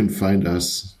 You can find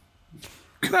us.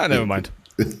 No, never mind.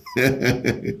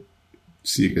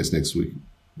 See you guys next week.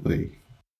 Bye.